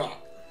story so far.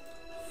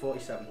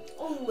 47.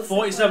 Oh,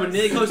 47,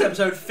 nearly close to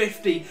episode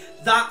 50.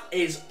 That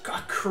is a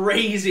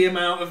crazy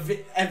amount of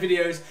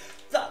videos.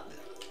 That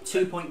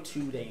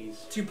 2.2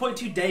 days.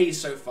 2.2 days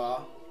so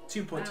far.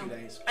 2.2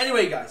 days.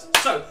 Anyway, guys,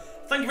 so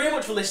thank you very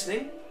much for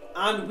listening,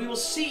 and we will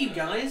see you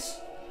guys.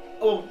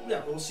 Oh,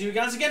 yeah, we'll see you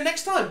guys again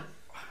next time.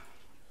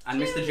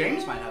 And Mr.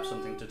 James might have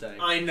something to say.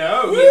 I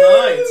know, he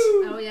might.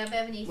 Oh, yeah,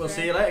 bit of an Easter We'll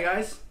see egg. you later,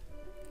 guys.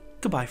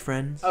 Goodbye,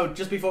 friends. Oh,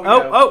 just before we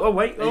go. Oh,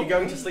 wait. Are you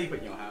going to sleep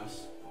at your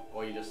house?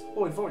 Or you just...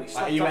 Oh, we've already Like,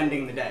 slept. are you haven't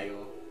ending we? the day?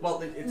 Or... Well,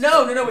 it's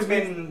No, it's we've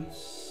been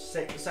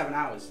 7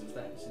 hours since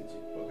then, since you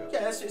woke up.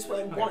 Yeah, it's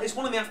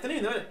 1 in the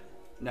afternoon, though, isn't it?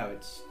 No,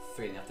 it's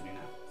 3 in the afternoon now.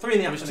 3 in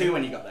the It was afternoon. 2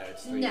 when you got there,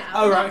 it's 3. No.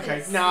 Oh, right, not okay.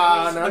 this.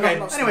 No, Okay,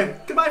 not anyway,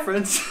 goodbye,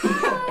 friends.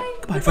 Bye.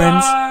 Goodbye,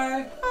 friends.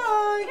 Bye.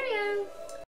 Bye. Cheerio.